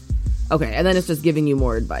 Yes. Okay, and then it's just giving you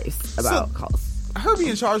more advice about calls. Her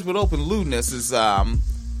being charged with open lewdness is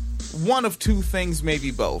one of two things,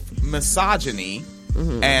 maybe both. Misogyny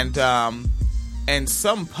and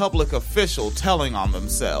some public official telling on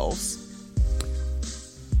themselves.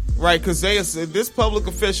 Right, because this public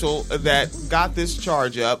official that got this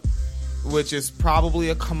charge up, which is probably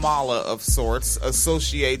a Kamala of sorts,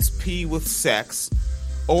 associates pee with sex,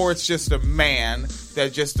 or it's just a man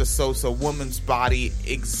that just associates a woman's body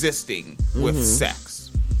existing with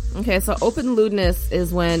sex. Okay, so open lewdness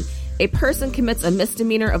is when a person commits a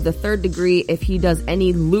misdemeanor of the 3rd degree if he does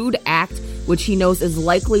any lewd act which he knows is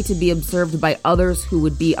likely to be observed by others who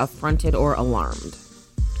would be affronted or alarmed.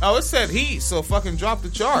 Oh, it said he, so fucking drop the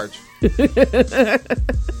charge.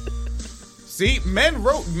 See, I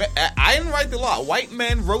didn't write the law. White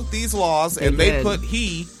men wrote these laws, and they put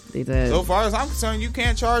he. They did. So far as I'm concerned, you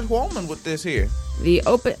can't charge woman with this here. The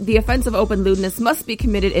offense of open lewdness must be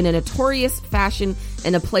committed in a notorious fashion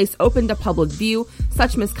in a place open to public view.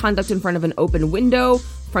 Such misconduct in front of an open window,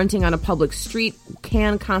 fronting on a public street,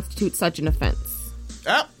 can constitute such an offense.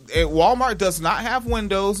 Walmart does not have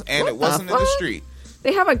windows, and it wasn't in the street.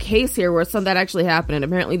 They have a case here where that actually happened, and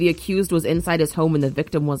apparently the accused was inside his home and the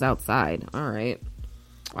victim was outside. All right.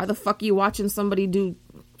 Why the fuck are you watching somebody do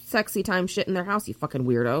sexy time shit in their house, you fucking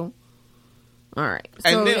weirdo? All right.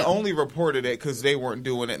 So, and then only reported it because they weren't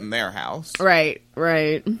doing it in their house. Right.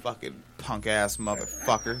 Fucking punk-ass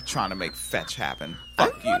motherfucker trying to make fetch happen.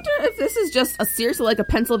 Fuck you. I wonder if this is just seriously like a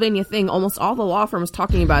Pennsylvania thing. Almost all the law firms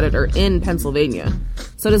talking about it are in Pennsylvania.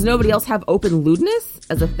 So does nobody else have open lewdness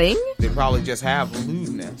as a thing? They probably just have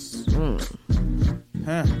lewdness.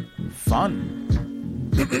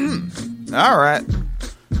 Fun. All right.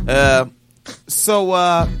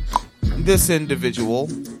 So this individual,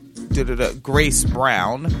 Grace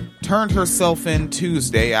Brown, turned herself in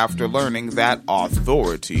Tuesday after learning that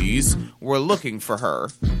authorities were looking for her.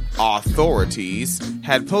 Authorities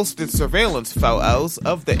had posted surveillance photos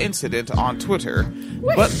of the incident on Twitter,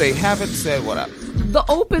 but they haven't said what up. The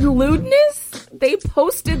open lewdness? They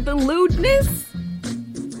posted the lewdness?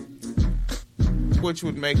 Which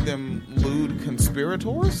would make them lewd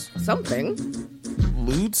conspirators? Something.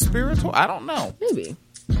 Lewd spiritor? I don't know. Maybe.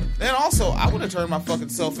 And also, I would have turned my fucking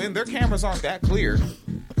self in. Their cameras aren't that clear.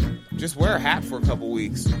 Just wear a hat for a couple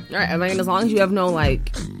weeks. All right, I mean, as long as you have no,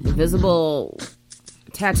 visible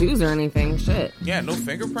tattoos or anything, shit. Yeah, no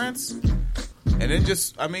fingerprints. And then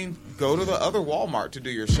just, go to the other Walmart to do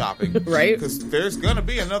your shopping. Right? Because there's going to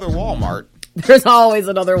be another Walmart. There's always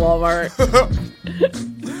another Walmart.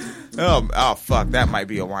 Oh, fuck, that might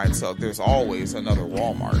be a line. So there's always another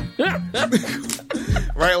Walmart.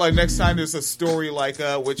 Right, like next time there's a story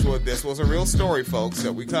this was a real story, folks,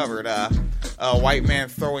 that we covered. A white man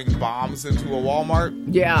throwing bombs into a Walmart.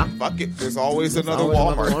 Yeah. Fuck it, there's always another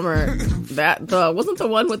Walmart. Wasn't the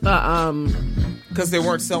one with the, because they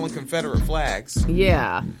weren't selling Confederate flags.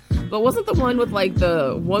 Yeah. But wasn't the one with,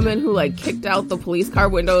 the woman who, kicked out the police car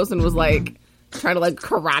windows and was, trying to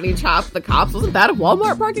karate chop the cops? Wasn't that a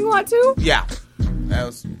Walmart parking lot too? Yeah. That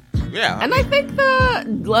was, yeah. And I think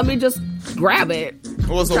let me just grab it. It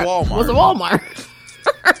was a Walmart. It was a Walmart.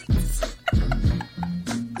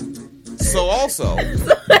 So also,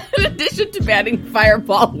 in addition to banning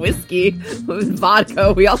Fireball whiskey with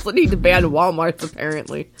vodka, we also need to ban Walmarts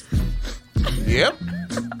apparently. Yep.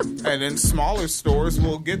 And then smaller stores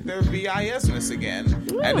will get their BIS-ness again.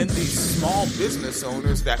 Yeah. And then these small business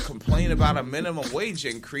owners that complain about a minimum wage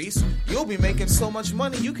increase, you'll be making so much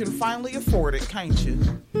money you can finally afford it, can't you?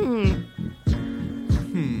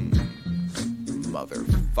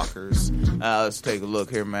 Motherfuckers. Let's take a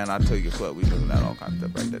look here, man. I'll tell you what, we doing that all kinds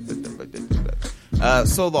of stuff.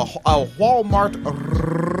 So the Walmart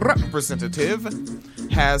representative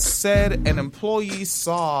has said an employee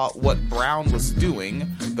saw what Brown was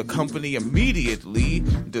doing. The company immediately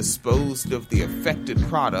disposed of the affected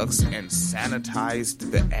products and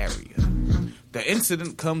sanitized the area. The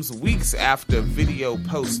incident comes weeks after video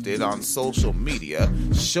posted on social media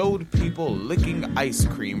showed people licking ice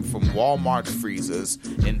cream from Walmart freezers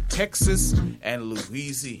in Texas and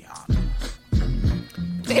Louisiana.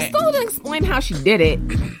 They still didn't explain how she did it.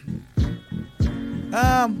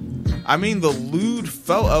 The lewd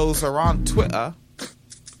photos are on Twitter.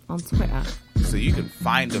 On Twitter. So you can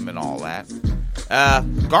find them and all that.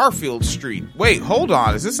 Garfield Street. Wait, hold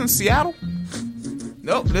on. Is this in Seattle?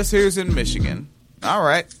 Nope, this here's in Michigan. All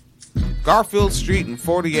right. Garfield Street and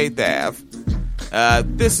 48th Ave.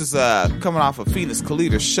 This is coming off of Phoenix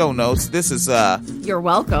Calita's show notes. This is You're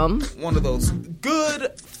welcome. one of those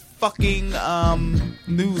good fucking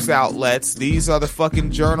news outlets. These are the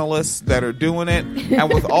fucking journalists that are doing it,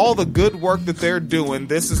 and with all the good work that they're doing,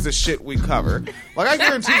 this is the shit we cover. Like, I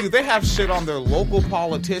guarantee you, they have shit on their local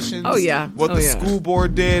politicians. Oh, yeah. What the school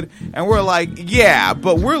board did, and we're like, yeah,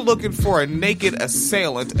 but we're looking for a naked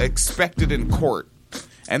assailant expected in court.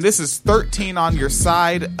 And this is 13 on Your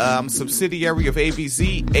Side, subsidiary of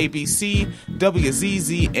ABC,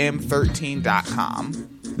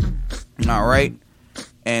 WZZM13.com. All right.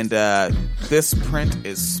 And this print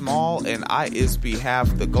is small, and I is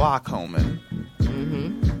behalf the Glaucoman.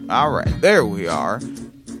 Mm-hmm. All right, there we are.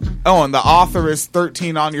 Oh, and the author is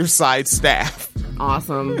 13 on Your Side staff.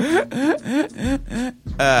 Awesome.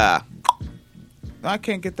 I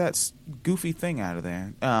can't get that goofy thing out of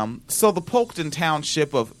there. So the Polkton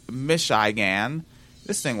Township of Michigan.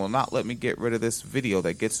 This thing will not let me get rid of this video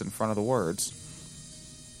that gets in front of the words.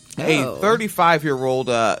 A 35-year-old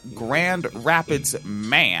Grand Rapids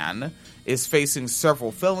man is facing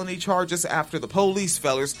several felony charges after the police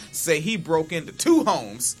fellers say he broke into 2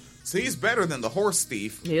 homes. So he's better than the horse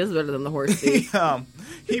thief. He is better than the horse thief.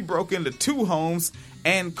 He broke into 2 homes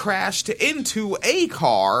and crashed into a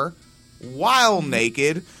car while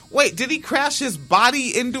naked. Wait, did he crash his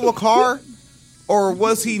body into a car? Or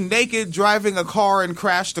was he naked driving a car and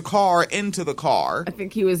crashed a car into the car? I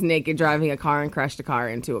think he was naked driving a car and crashed a car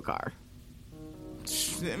into a car.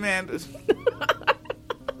 Man,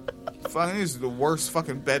 fucking, these are the worst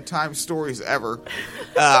fucking bedtime stories ever.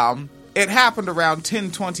 It happened around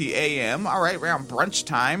 10:20 a.m. All right, around brunch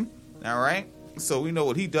time. All right, so we know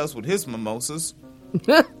what he does with his mimosas.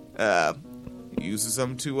 Uses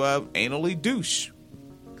them to anally douche.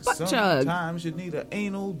 Butt chug. Sometimes you need an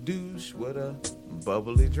anal douche with a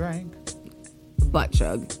bubbly drink. Butt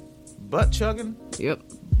chug. Butt chugging? Yep.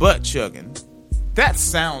 Butt chugging. That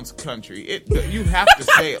sounds country. You have to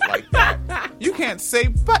say it like that. You can't say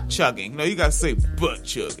butt chugging. No, you gotta say butt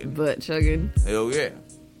chugging. Butt chugging. Hell yeah.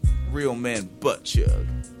 Real men butt chug.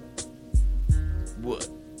 What?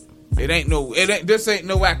 This ain't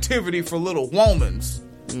no activity for little womans.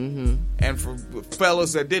 Mm-hmm. And for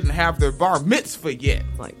fellas that didn't have their bar mitzvah yet.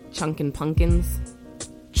 Like chunkin' pumpkins.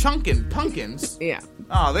 Chunkin' pumpkins? Yeah.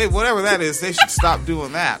 Oh, whatever that is, they should stop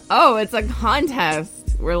doing that. Oh, it's a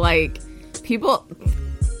contest where, like, people...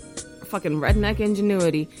 Fucking redneck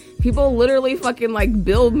ingenuity. People literally fucking, like,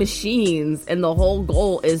 build machines, and the whole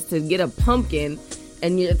goal is to get a pumpkin,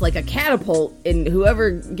 and it's like a catapult, and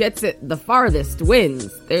whoever gets it the farthest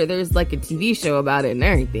wins. There's, like, a TV show about it and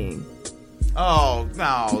everything. Oh,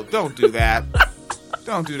 no, don't do that.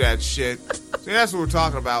 Don't do that shit. See, that's what we're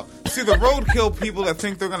talking about. See, the roadkill people that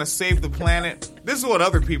think they're going to save the planet, this is what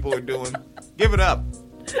other people are doing. Give it up.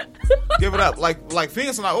 Give it up. Like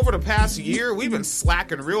Phoenix and I, over the past year, we've been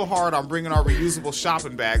slacking real hard on bringing our reusable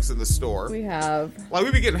shopping bags in the store. We have. Like,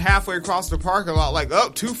 we've been getting halfway across the parking lot, like, oh,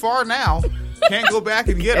 too far now. Can't go back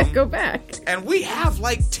and get them. Can't go back. And we have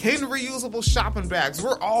like 10 reusable shopping bags.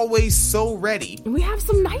 We're always so ready. We have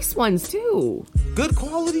some nice ones, too. Good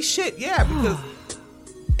quality shit, yeah, because...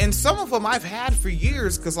 And some of them I've had for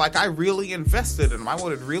years because, like, I really invested in them. I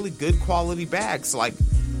wanted really good quality bags. Like,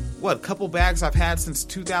 a couple bags I've had since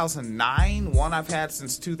 2009. One I've had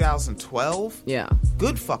since 2012. Yeah.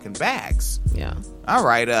 Good fucking bags. Yeah. All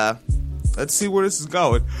right, let's see where this is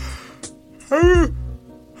going.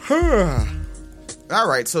 All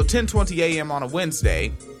right, so 10:20 a.m. on a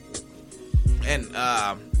Wednesday. And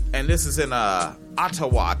this is in,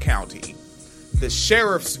 Ottawa County. The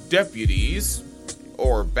sheriff's deputies...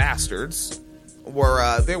 or bastards,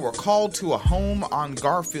 they were called to a home on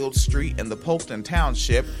Garfield Street in the Polkton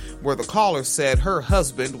Township where the caller said her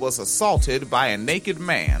husband was assaulted by a naked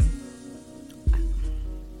man.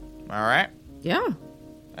 All right? Yeah.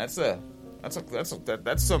 That's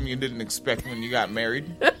something you didn't expect when you got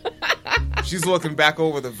married. She's looking back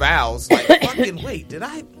over the vows like, fucking wait, did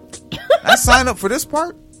I sign up for this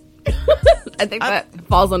part? I think that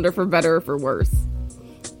falls under for better or for worse.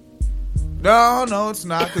 No, it's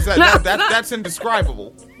not, because that's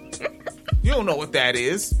indescribable. You don't know what that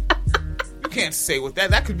is. You can't say what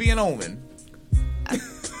that could be an omen.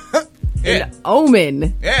 Yeah. An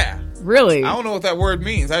omen? Yeah. Really? I don't know what that word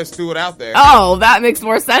means. I just threw it out there. Oh, that makes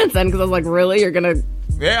more sense then, because I was like, really? You're gonna...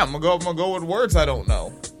 Yeah, I'm gonna go with words I don't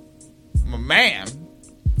know. I'm a man.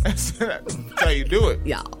 That's how you do it.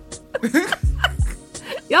 Y'all. Y'all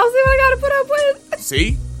see what I gotta put up with?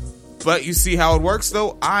 See? But you see how it works,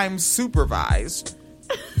 though? I'm supervised.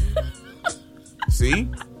 See?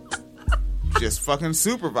 Just fucking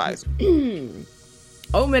supervised.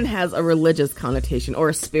 Omen has a religious connotation or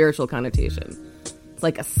a spiritual connotation. It's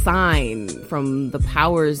like a sign from the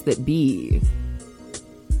powers that be.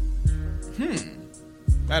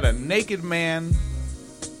 That a naked man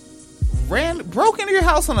broke into your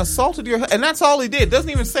house and assaulted your, and that's all he did. Doesn't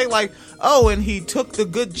even say like, oh, and he took the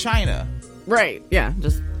good china. Right. Yeah,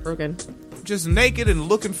 just broken. Just naked and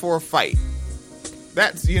looking for a fight.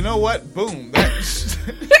 That's, you know what? Boom.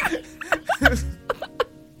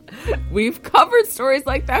 We've covered stories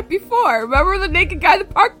like that before. Remember the naked guy in the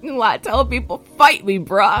parking lot telling people, fight me,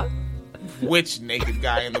 bruh? Which naked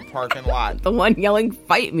guy in the parking lot? The one yelling,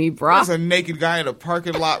 fight me, bruh. There's a naked guy in the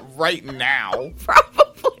parking lot right now.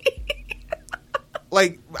 Probably.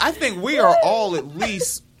 Like, I think we are all at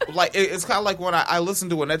least, like, it's kind of like when I listen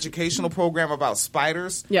to an educational program about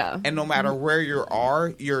spiders. Yeah. And no matter where you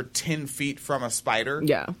are, you're 10 feet from a spider.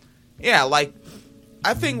 Yeah. Yeah, like,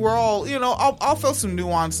 I think we're all, you know, I'll throw some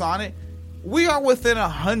nuance on it. We are within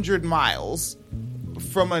 100 miles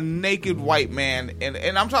from a naked white man,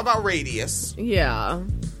 and I'm talking about radius. Yeah.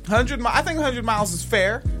 100 I think 100 miles is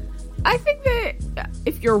fair. I think that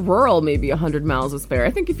if you're rural, maybe 100 miles is fair. I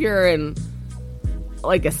think if you're in,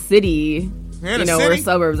 like, a city, or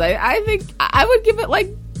suburbs, I think I would give it, like,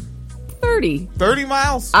 30. 30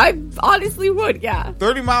 miles? I honestly would, yeah.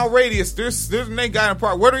 30-mile radius. There's a naked guy in a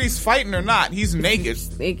park. Whether he's fighting or not, he's naked.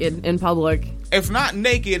 Naked in public. If not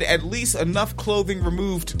naked, at least enough clothing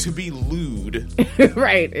removed to be lewd.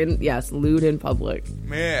 Right, and yes, lewd in public.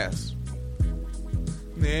 Yes.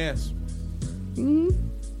 Yes. Mm-hmm.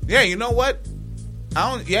 Yeah, you know what?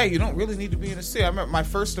 You don't really need to be in a city. I remember my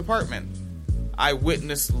first apartment. I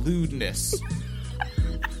witnessed lewdness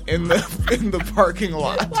in the parking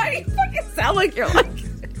lot. Why do you fucking sound like you're like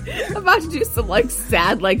about to do some like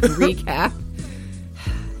sad like recap?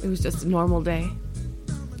 It was just a normal day,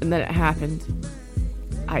 and then it happened.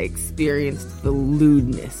 I experienced the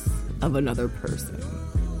lewdness of another person.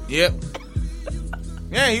 Yep.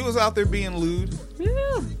 Yeah, he was out there being lewd.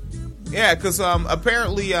 Yeah. Yeah, because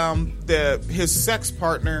apparently his sex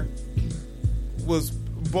partner was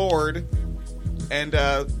bored, and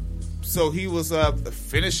so he was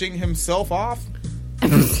finishing himself off,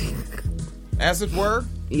 as it were.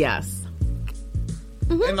 Yes.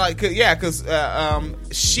 Mm-hmm. And like, yeah, because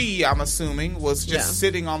she, I'm assuming, was just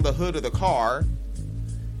sitting on the hood of the car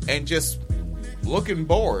and just looking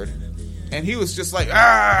bored, and he was just like,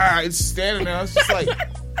 it's standing there. I was just like,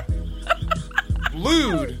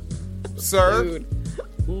 lewd. Sir.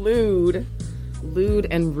 Lewd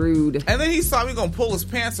and rude. And then he saw me gonna pull his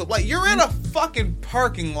pants up. Like, you're in a fucking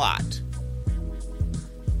parking lot.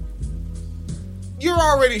 You're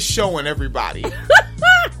already showing everybody.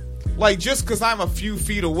 Like, just because I'm a few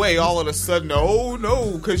feet away, all of a sudden, oh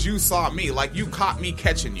no, because you saw me. Like, you caught me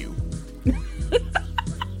catching you.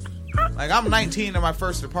 Like, I'm 19 in my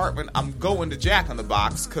first apartment. I'm going to Jack in the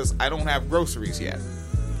Box because I don't have groceries yet.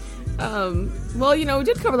 Well, we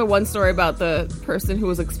did cover the one story about the person who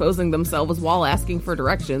was exposing themselves while asking for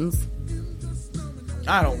directions.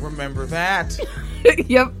 I don't remember that.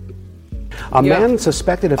 Yep. A man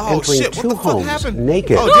suspected of entering two homes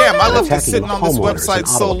naked. Oh, damn, I left it sitting on this website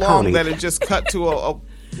so long that it just cut to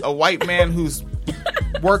a white man who's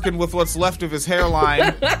working with what's left of his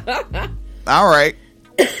hairline. All right.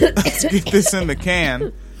 Let's get this in the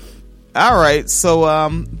can. All right, so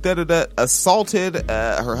assaulted.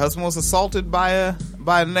 Her husband was assaulted by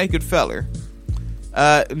a naked feller.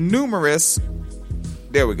 Numerous.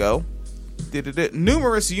 There we go.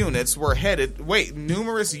 Numerous units were headed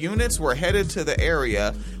to the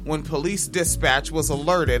area when police dispatch was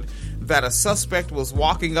alerted that a suspect was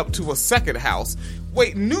walking up to a second house.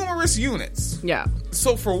 Wait, numerous units? Yeah.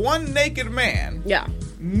 So for one naked man, yeah,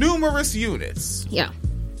 numerous units. Yeah.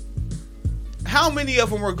 How many of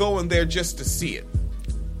them were going there just to see it?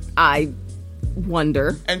 I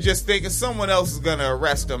wonder. And just thinking someone else is going to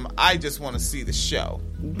arrest him. I just want to see the show.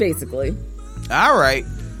 Basically. All right.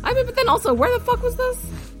 I mean, but then also, where the fuck was this?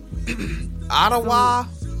 Ottawa?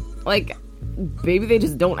 Like, maybe they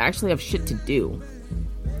just don't actually have shit to do.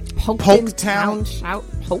 Polkton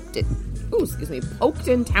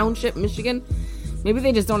Township, Michigan. Maybe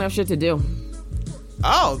they just don't have shit to do.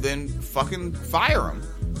 Oh, then fucking fire them.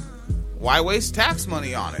 Why waste tax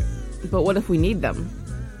money on it? But what if we need them?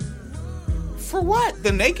 For what?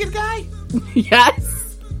 The naked guy?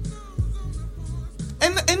 Yes.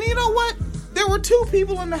 And you know what? There were two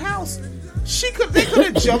people in the house. They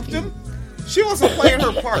could have jumped him. She wasn't playing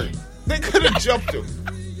her part. They could have jumped him.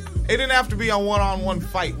 It didn't have to be a one-on-one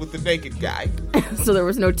fight with the naked guy. So there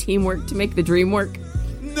was no teamwork to make the dream work?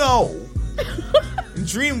 No.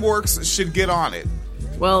 DreamWorks should get on it.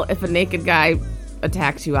 Well, if a naked guy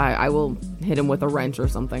attacks you, I will hit him with a wrench or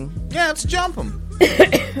something. Yeah, let's jump him.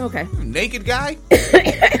 Okay. Naked guy?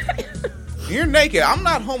 You're naked. I'm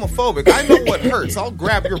not homophobic. I know what hurts. I'll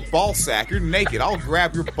grab your ball sack. You're naked. I'll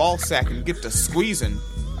grab your ball sack and get to squeezing,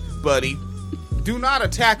 buddy. Do not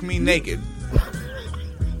attack me naked.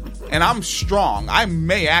 And I'm strong. I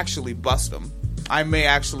may actually bust him. I may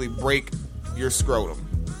actually break your scrotum.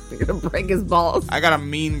 You're gonna break his balls. I got a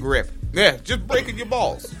mean grip. Yeah, just breaking your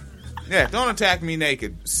balls. Yeah, don't attack me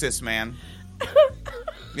naked, sis man.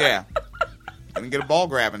 Yeah. Gonna get a ball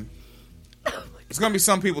grabbing. There's gonna be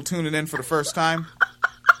some people tuning in for the first time.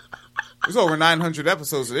 There's over 900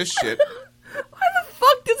 episodes of this shit. Why the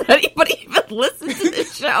fuck does anybody even listen to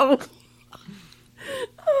this show?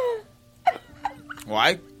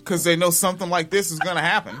 Why? Because they know something like this is gonna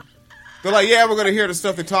happen. They're like, yeah, we're gonna hear the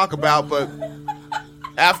stuff they talk about, but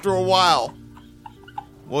after a while,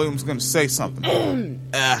 William's gonna say something.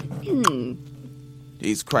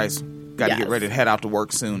 Jesus Christ. Gotta get ready to head out to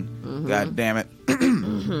work soon. Mm-hmm. God damn it.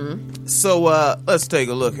 So, let's take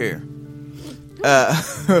a look here.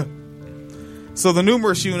 So the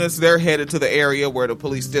numerous units, they're headed to the area where the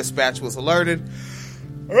police dispatch was alerted.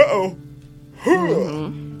 Uh-oh.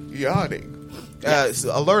 Yawning.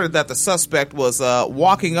 Alerted that the suspect was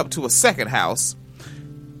walking up to a second house.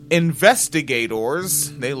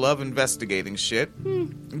 Investigators, they love investigating shit.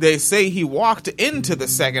 They say he walked into the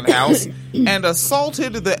second house and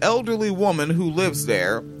assaulted the elderly woman who lives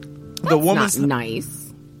there. The woman's not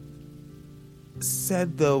nice.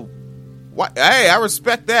 Said the hey, I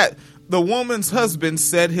respect that. The woman's husband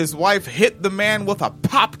said his wife hit the man with a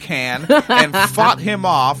pop can and fought him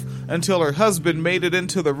off until her husband made it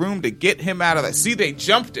into the room to get him out of there. See, they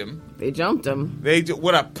jumped him. They jumped him.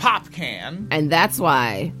 With a pop can. And that's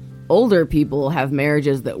why older people have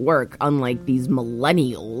marriages that work, unlike these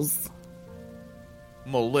millennials.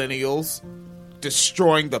 Millennials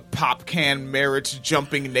destroying the pop can marriage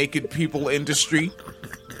jumping naked people industry.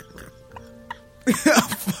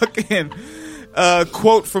 Fucking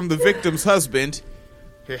quote from the victim's husband.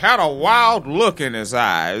 He had a wild look in his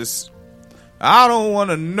eyes. I don't want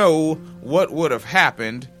to know what would have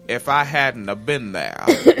happened if I hadn't have been there.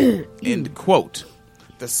 End quote.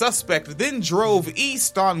 The suspect then drove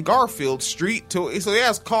east on Garfield Street so he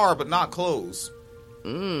has car but not clothes.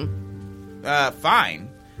 Fine.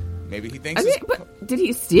 Maybe he thinks. But did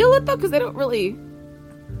he steal it though? Because they don't really.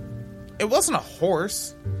 It wasn't a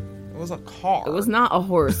horse. It was a car. It was not a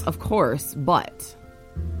horse, of course, but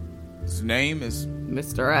his name is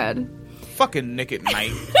Mr. Ed. Fucking Nick at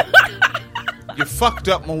Night. You fucked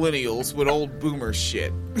up millennials with old boomer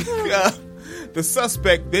shit. The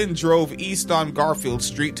suspect then drove east on Garfield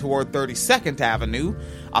Street toward 32nd Avenue.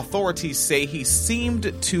 Authorities say he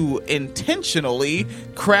seemed to intentionally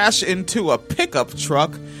crash into a pickup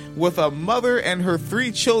truck with a mother and her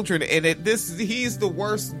 3 children in it. He's the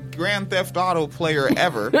worst Grand Theft Auto player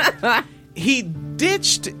ever. He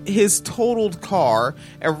ditched his totaled car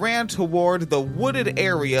and ran toward the wooded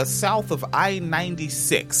area south of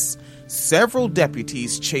I-96. Several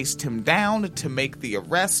deputies chased him down to make the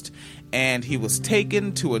arrest, and he was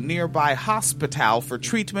taken to a nearby hospital for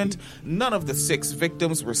treatment. None of the 6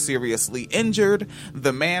 victims were seriously injured.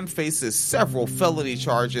 The man faces several felony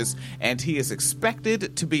charges, and he is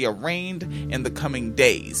expected to be arraigned in the coming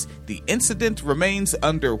days. The incident remains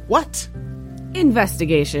under what?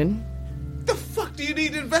 Investigation. The fuck do you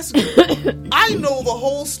need to investigate? I know the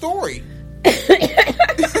whole story.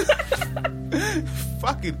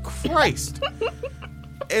 Fucking Christ.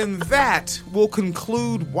 And that will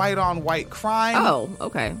conclude White on White Crime. Oh,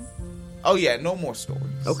 okay. Oh, yeah, no more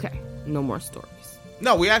stories. Okay, no more stories.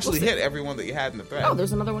 No, we actually hit everyone that you had in the thread. Oh,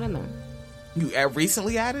 there's another one in there. You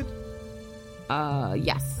recently added?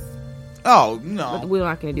 Yes. Oh, no. But we're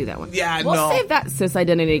not going to do that one. Yeah, we'll no. save that cis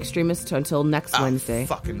identity extremist until next Wednesday.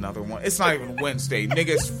 Fuck another one. It's not even Wednesday. Nigga,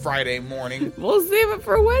 it's Friday morning. We'll save it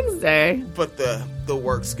for Wednesday. But the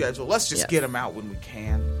work schedule, let's just get them out when we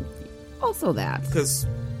can. Also that. Because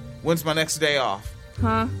when's my next day off?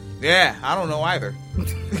 Huh? Yeah, I don't know either.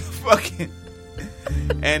 Fucking.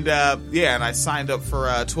 And, and I signed up for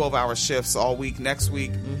 12-hour shifts all week next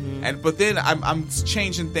week. Mm-hmm. But then I'm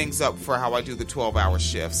changing things up for how I do the 12-hour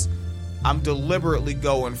shifts. I'm deliberately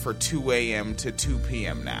going for 2 a.m. to 2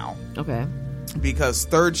 p.m. now. Okay. Because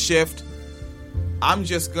third shift, I'm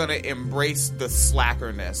just going to embrace the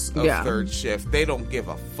slackerness of third shift. They don't give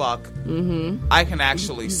a fuck. Mm-hmm. I can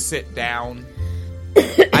actually sit down.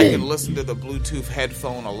 I can listen to the Bluetooth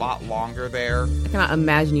headphone a lot longer there. I cannot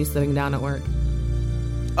imagine you sitting down at work.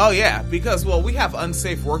 Oh, yeah. Because, we have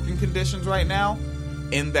unsafe working conditions right now.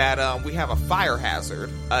 in that we have a fire hazard.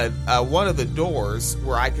 One of the doors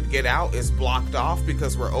where I could get out is blocked off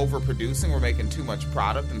because we're overproducing. We're making too much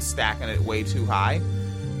product and stacking it way too high,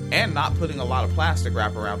 and not putting a lot of plastic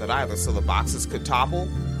wrap around it either, so the boxes could topple.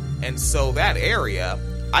 And so that area,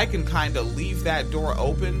 I can kind of leave that door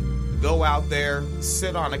open, go out there,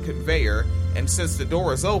 sit on a conveyor, and since the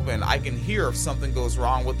door is open, I can hear if something goes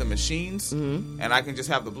wrong with the machines, and I can just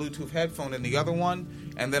have the Bluetooth headphone in the other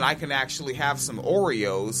one, and then I can actually have some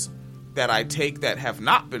Oreos that I take that have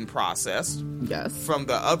not been processed from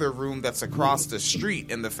the other room that's across the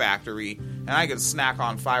street in the factory, and I can snack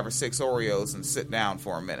on 5 or 6 Oreos and sit down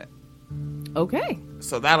for a minute. Okay.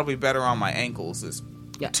 So that'll be better on my ankles.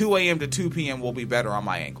 2 a.m. to 2 p.m. will be better on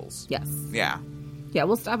my ankles. Yes. Yeah. Yeah,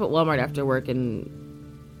 we'll stop at Walmart after work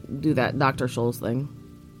and do that Dr. Scholl's thing.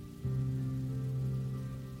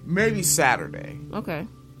 Maybe Saturday. Okay.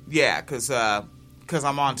 Yeah, because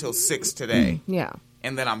I'm on till 6 today. Yeah.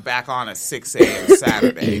 And then I'm back on at 6 a.m.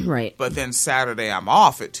 Saturday. Right. But then Saturday I'm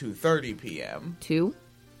off at 2:30 p.m. 2?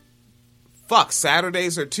 Fuck,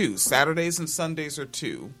 Saturdays are 2. Saturdays and Sundays are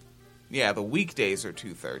 2. Yeah, the weekdays are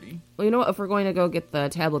 2:30. Well, you know what? If we're going to go get the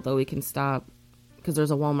tablet, though, we can stop because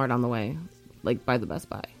there's a Walmart on the way, like by the Best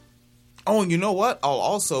Buy. Oh, and you know what? I'll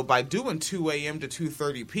also, by doing 2 a.m. to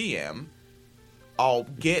 2:30 p.m., I'll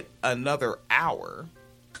get another hour.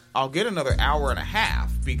 I'll get another hour and a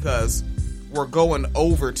half because we're going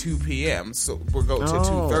over 2 p.m., so we're going to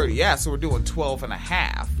 2:30. Yeah, so we're doing 12 and a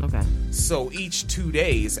half. Okay. So each 2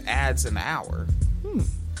 days adds an hour.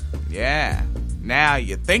 Yeah. Now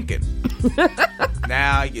you're thinking.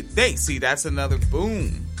 Now you think. See, that's another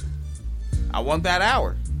boom. I want that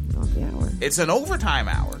hour. The hour. It's an overtime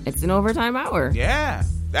hour. It's an overtime hour. Yeah.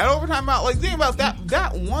 That overtime hour, like, think about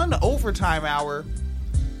that one overtime hour,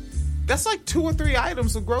 that's like 2 or 3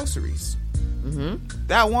 items of groceries. Mm-hmm.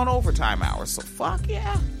 That one overtime hour. So, fuck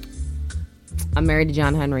yeah. I'm married to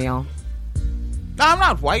John Henry, y'all. No, I'm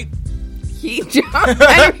not white. John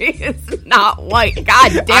Henry is not white.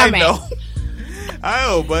 God damn it. I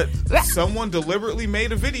know, but someone deliberately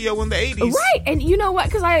made a video in the 80s. Right, and you know what?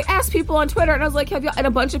 Because I asked people on Twitter, and I was like, have you? And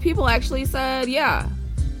a bunch of people actually said, yeah.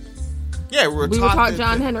 Yeah, we were taught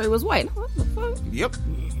John Henry was white. What the fuck? Yep.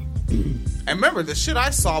 And remember, the shit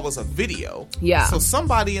I saw was a video. Yeah. So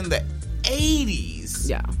somebody in the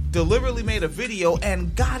 80s deliberately made a video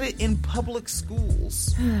and got it in public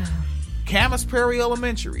schools. Camas Prairie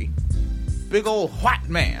Elementary. Big old white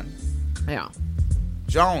man. Yeah.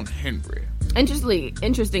 John Henry.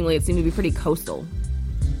 Interestingly, it seemed to be pretty coastal.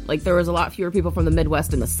 Like, there was a lot fewer people from the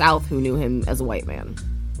Midwest and the South who knew him as a white man.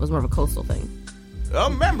 It was more of a coastal thing. I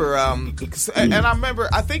remember, and I remember,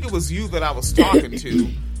 I think it was you that I was talking to,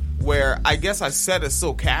 where I guess I said it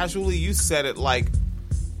so casually. You said it like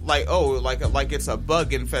it's a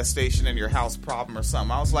bug infestation in your house problem or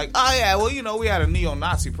something. I was like, oh yeah, well, you know, we had a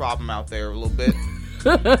neo-Nazi problem out there a little bit.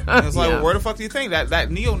 And it's like, well, where the fuck do you think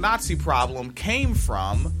that neo-Nazi problem came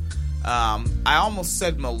from? I almost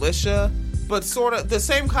said militia, but sort of the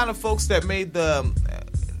same kind of folks that made the,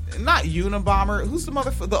 not Unabomber. Who's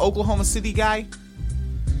the Oklahoma City guy?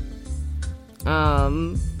 I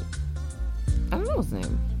don't know his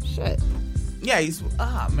name. Shit. Yeah,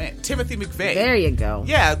 Timothy McVeigh. There you go.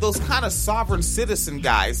 Yeah, those kind of sovereign citizen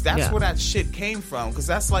guys. That's where that shit came from, because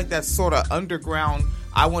that's like that sort of underground,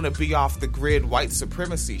 I want to be off the grid white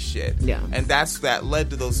supremacy shit. Yeah. And that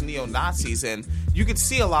led to those neo-Nazis, and you could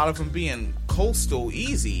see a lot of them being coastal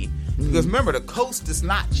easy, because remember, the coast is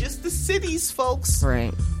not just the cities, folks.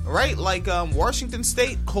 Right. Right? Like Washington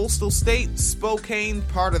State, coastal state, Spokane,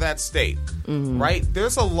 part of that state. Mm-hmm. Right?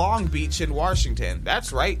 There's a Long Beach in Washington.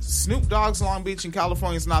 That's right. Snoop Dogg's Long Beach in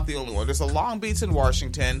California is not the only one. There's a Long Beach in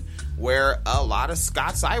Washington where a lot of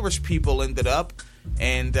Scots-Irish people ended up,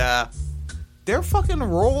 and their fucking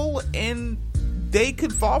role in... They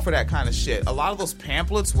could fall for that kind of shit. A lot of those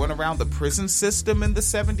pamphlets went around the prison system in the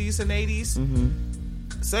 70s and 80s. Mm-hmm.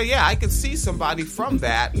 So, yeah, I could see somebody from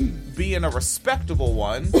that being a respectable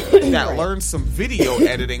one that learned some video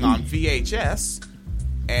editing on VHS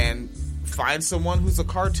and find someone who's a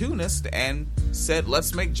cartoonist and said,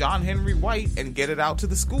 let's make John Henry white and get it out to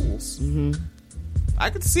the schools. Mm-hmm. I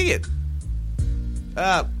could see it.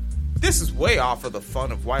 This is way off of the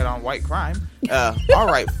fun of white-on-white crime. All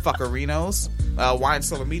right, fuckerinos.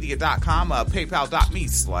 WineCellarMedia.com,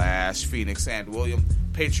 PayPal.me/Phoenix and William,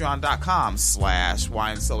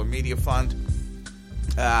 Patreon.com/WineCellarMediaFund.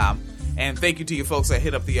 And thank you to you folks that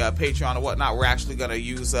hit up the Patreon and whatnot. We're actually going to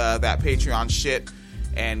use that Patreon shit,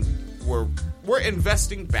 and we're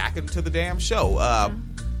investing back into the damn show.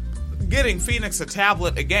 Getting Phoenix a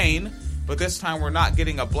tablet again, But this time we're not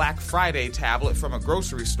getting a Black Friday tablet from a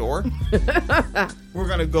grocery store. We're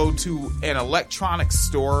going to go to an electronics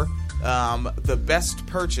store. The Best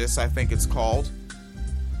Purchase, I think it's called.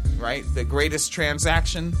 Right? The Greatest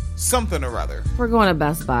Transaction. Something or other. We're going to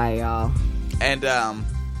Best Buy, y'all. And I'm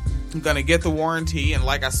going to get the warranty. And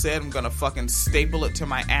like I said, I'm going to fucking staple it to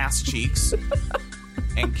my ass cheeks.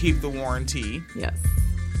 And keep the warranty. Yes.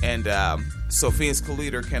 And Sophia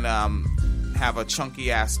Scaliter can have a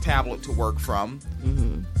chunky-ass tablet to work from.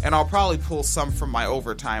 Mm-hmm. And I'll probably pull some from my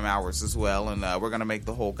overtime hours as well. And we're going to make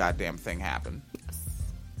the whole goddamn thing happen. Yes.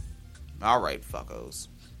 All right, fuckos.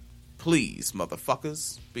 Please,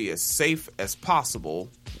 motherfuckers, be as safe as possible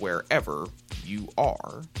wherever you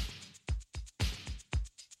are.